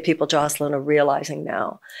so many people, Jocelyn, are realizing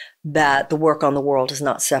now that the work on the world is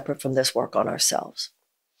not separate from this work on ourselves.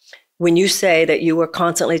 When you say that you are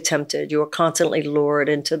constantly tempted, you are constantly lured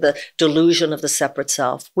into the delusion of the separate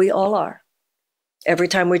self, we all are. Every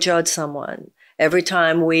time we judge someone, every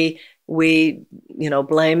time we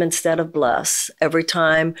blame instead of bless, every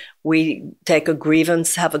time we have a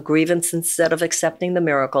grievance instead of accepting the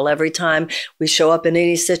miracle, every time we show up in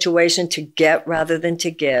any situation to get rather than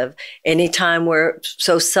to give, anytime we're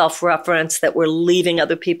so self-referenced that we're leaving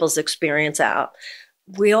other people's experience out,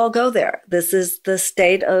 we all go there. This is the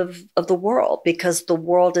state of the world, because the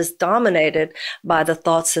world is dominated by the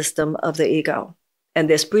thought system of the ego. And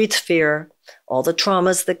this breeds fear, all the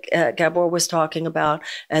traumas that Gabor was talking about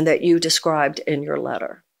and that you described in your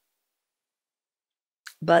letter.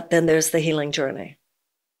 But then there's the healing journey.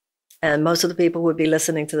 And most of the people who would be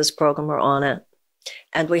listening to this program are on it.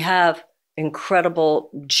 And we have incredible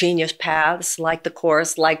genius paths like the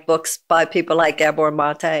course, like books by people like Gabor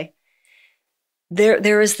Maté.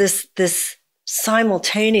 There is this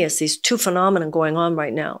simultaneous, these two phenomena going on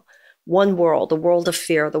right now. One world, the world of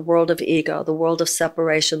fear, the world of ego, the world of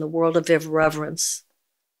separation, the world of irreverence.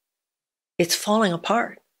 It's falling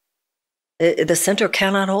apart. The center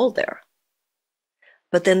cannot hold there.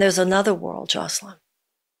 But then there's another world, Jocelyn.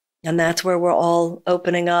 And that's where we're all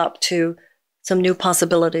opening up to some new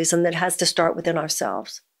possibilities, and that has to start within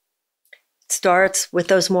ourselves. It starts with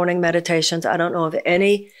those morning meditations. I don't know of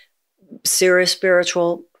any serious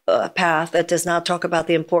spiritual path that does not talk about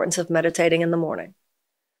the importance of meditating in the morning.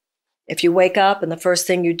 If you wake up and the first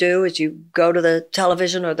thing you do is you go to the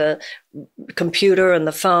television or the computer and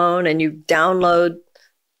the phone and you download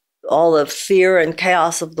all the fear and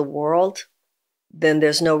chaos of the world, then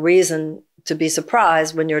there's no reason to be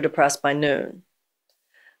surprised when you're depressed by noon.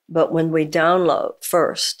 But when we download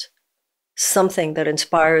first something that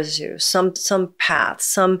inspires you, some path,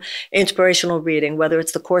 some inspirational reading, whether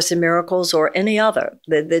it's the Course in Miracles or any other,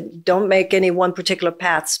 that don't make any one particular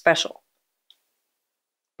path special.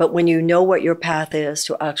 But when you know what your path is,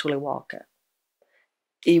 to actually walk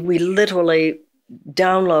it. We literally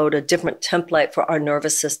download a different template for our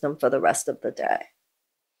nervous system for the rest of the day.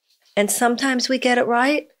 And sometimes we get it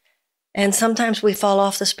right, and sometimes we fall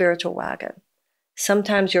off the spiritual wagon.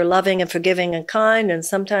 Sometimes you're loving and forgiving and kind, and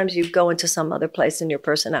sometimes you go into some other place in your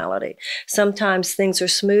personality. Sometimes things are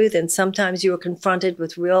smooth, and sometimes you are confronted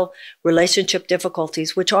with real relationship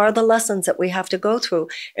difficulties, which are the lessons that we have to go through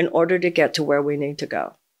in order to get to where we need to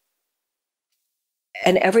go.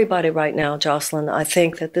 And everybody right now, Jocelyn, I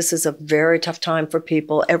think that this is a very tough time for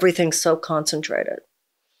people. Everything's so concentrated.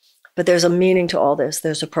 But there's a meaning to all this.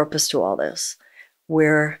 There's a purpose to all this.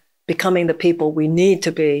 We're becoming the people we need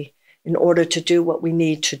to be in order to do what we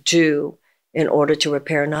need to do in order to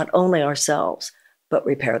repair not only ourselves, but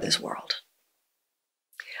repair this world.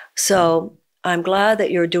 So I'm glad that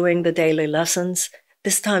you're doing the daily lessons.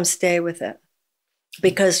 This time, stay with it,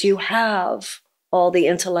 because you have all the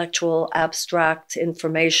intellectual, abstract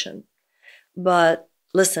information. But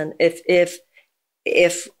listen,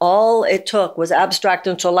 if all it took was abstract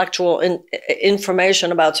intellectual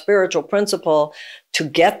information about spiritual principle to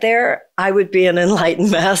get there, I would be an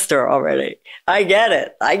enlightened master already. I get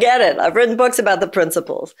it. I've written books about the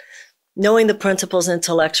principles. Knowing the principles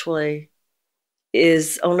intellectually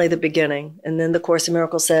is only the beginning. And then the Course in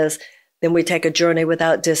Miracles says, then we take a journey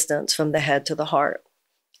without distance from the head to the heart.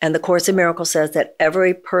 And the Course in Miracles says that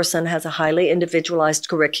every person has a highly individualized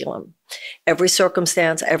curriculum. Every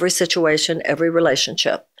circumstance, every situation, every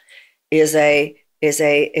relationship is a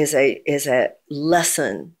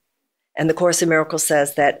lesson. And the Course in Miracles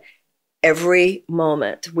says that every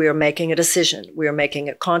moment we are making a decision. We are making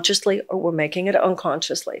it consciously or we're making it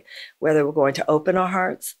unconsciously, whether we're going to open our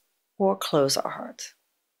hearts or close our hearts.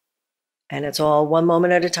 And it's all one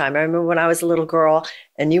moment at a time. I remember when I was a little girl,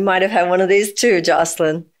 and you might have had one of these too,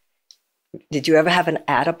 Jocelyn. Did you ever have an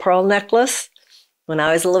Atta Pearl necklace? When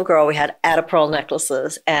I was a little girl, we had Atta Pearl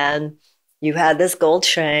necklaces, and you had this gold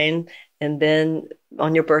chain, and then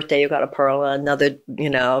on your birthday, you got a pearl. Another,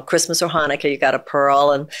 Christmas or Hanukkah, you got a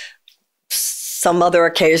pearl, and some other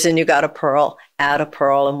occasion, you got a pearl, Atta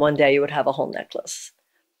Pearl, and one day you would have a whole necklace.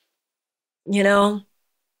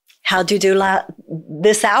 How'd you do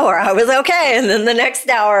this hour? I was okay. And then the next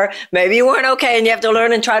hour, maybe you weren't okay, and you have to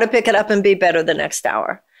learn and try to pick it up and be better the next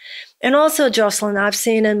hour. And also, Jocelyn, I've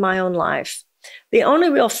seen in my own life, the only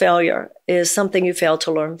real failure is something you failed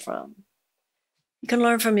to learn from. You can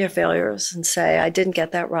learn from your failures and say, I didn't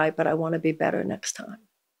get that right, but I want to be better next time.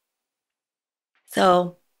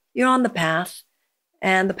 So you're on the path,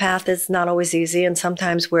 and the path is not always easy. And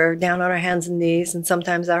sometimes we're down on our hands and knees, and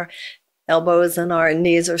sometimes our elbows and our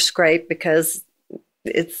knees are scraped because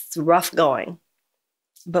it's rough going.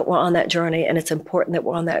 But we're on that journey, and it's important that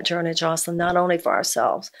we're on that journey, Jocelyn, not only for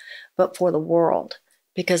ourselves, but for the world.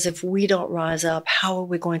 Because if we don't rise up, how are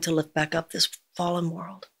we going to lift back up this fallen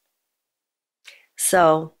world?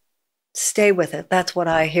 So stay with it. That's what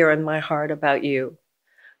I hear in my heart about you.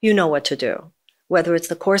 You know what to do. Whether it's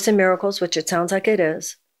the Course in Miracles, which it sounds like it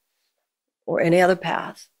is, or any other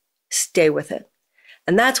path, stay with it.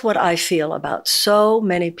 And that's what I feel about so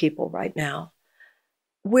many people right now.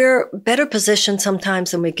 We're better positioned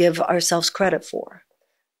sometimes than we give ourselves credit for.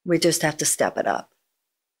 We just have to step it up.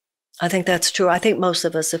 I think that's true. I think most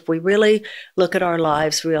of us, if we really look at our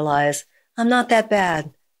lives, realize, I'm not that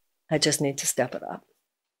bad. I just need to step it up.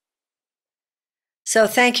 So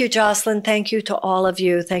thank you, Jocelyn. Thank you to all of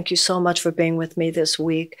you. Thank you so much for being with me this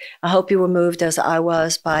week. I hope you were moved as I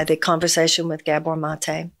was by the conversation with Gabor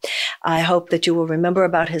Maté. I hope that you will remember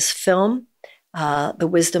about his film, The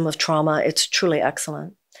Wisdom of Trauma. It's truly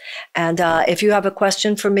excellent. And if you have a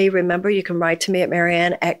question for me, remember, you can write to me at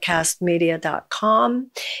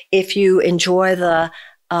marianne@castmedia.com. If you enjoy the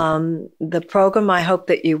program, I hope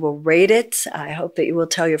that you will rate it. I hope that you will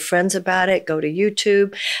tell your friends about it. Go to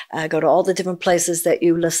YouTube, go to all the different places that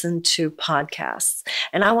you listen to podcasts.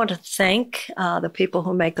 And I want to thank the people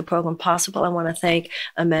who make the program possible. I want to thank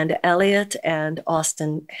Amanda Elliott and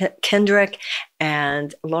Austin Kendrick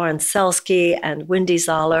and Lauren Selsky and Wendy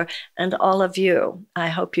Zoller and all of you. I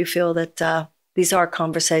hope you feel that these are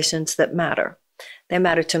conversations that matter. They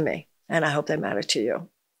matter to me, and I hope they matter to you.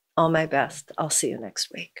 All my best. I'll see you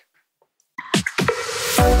next week.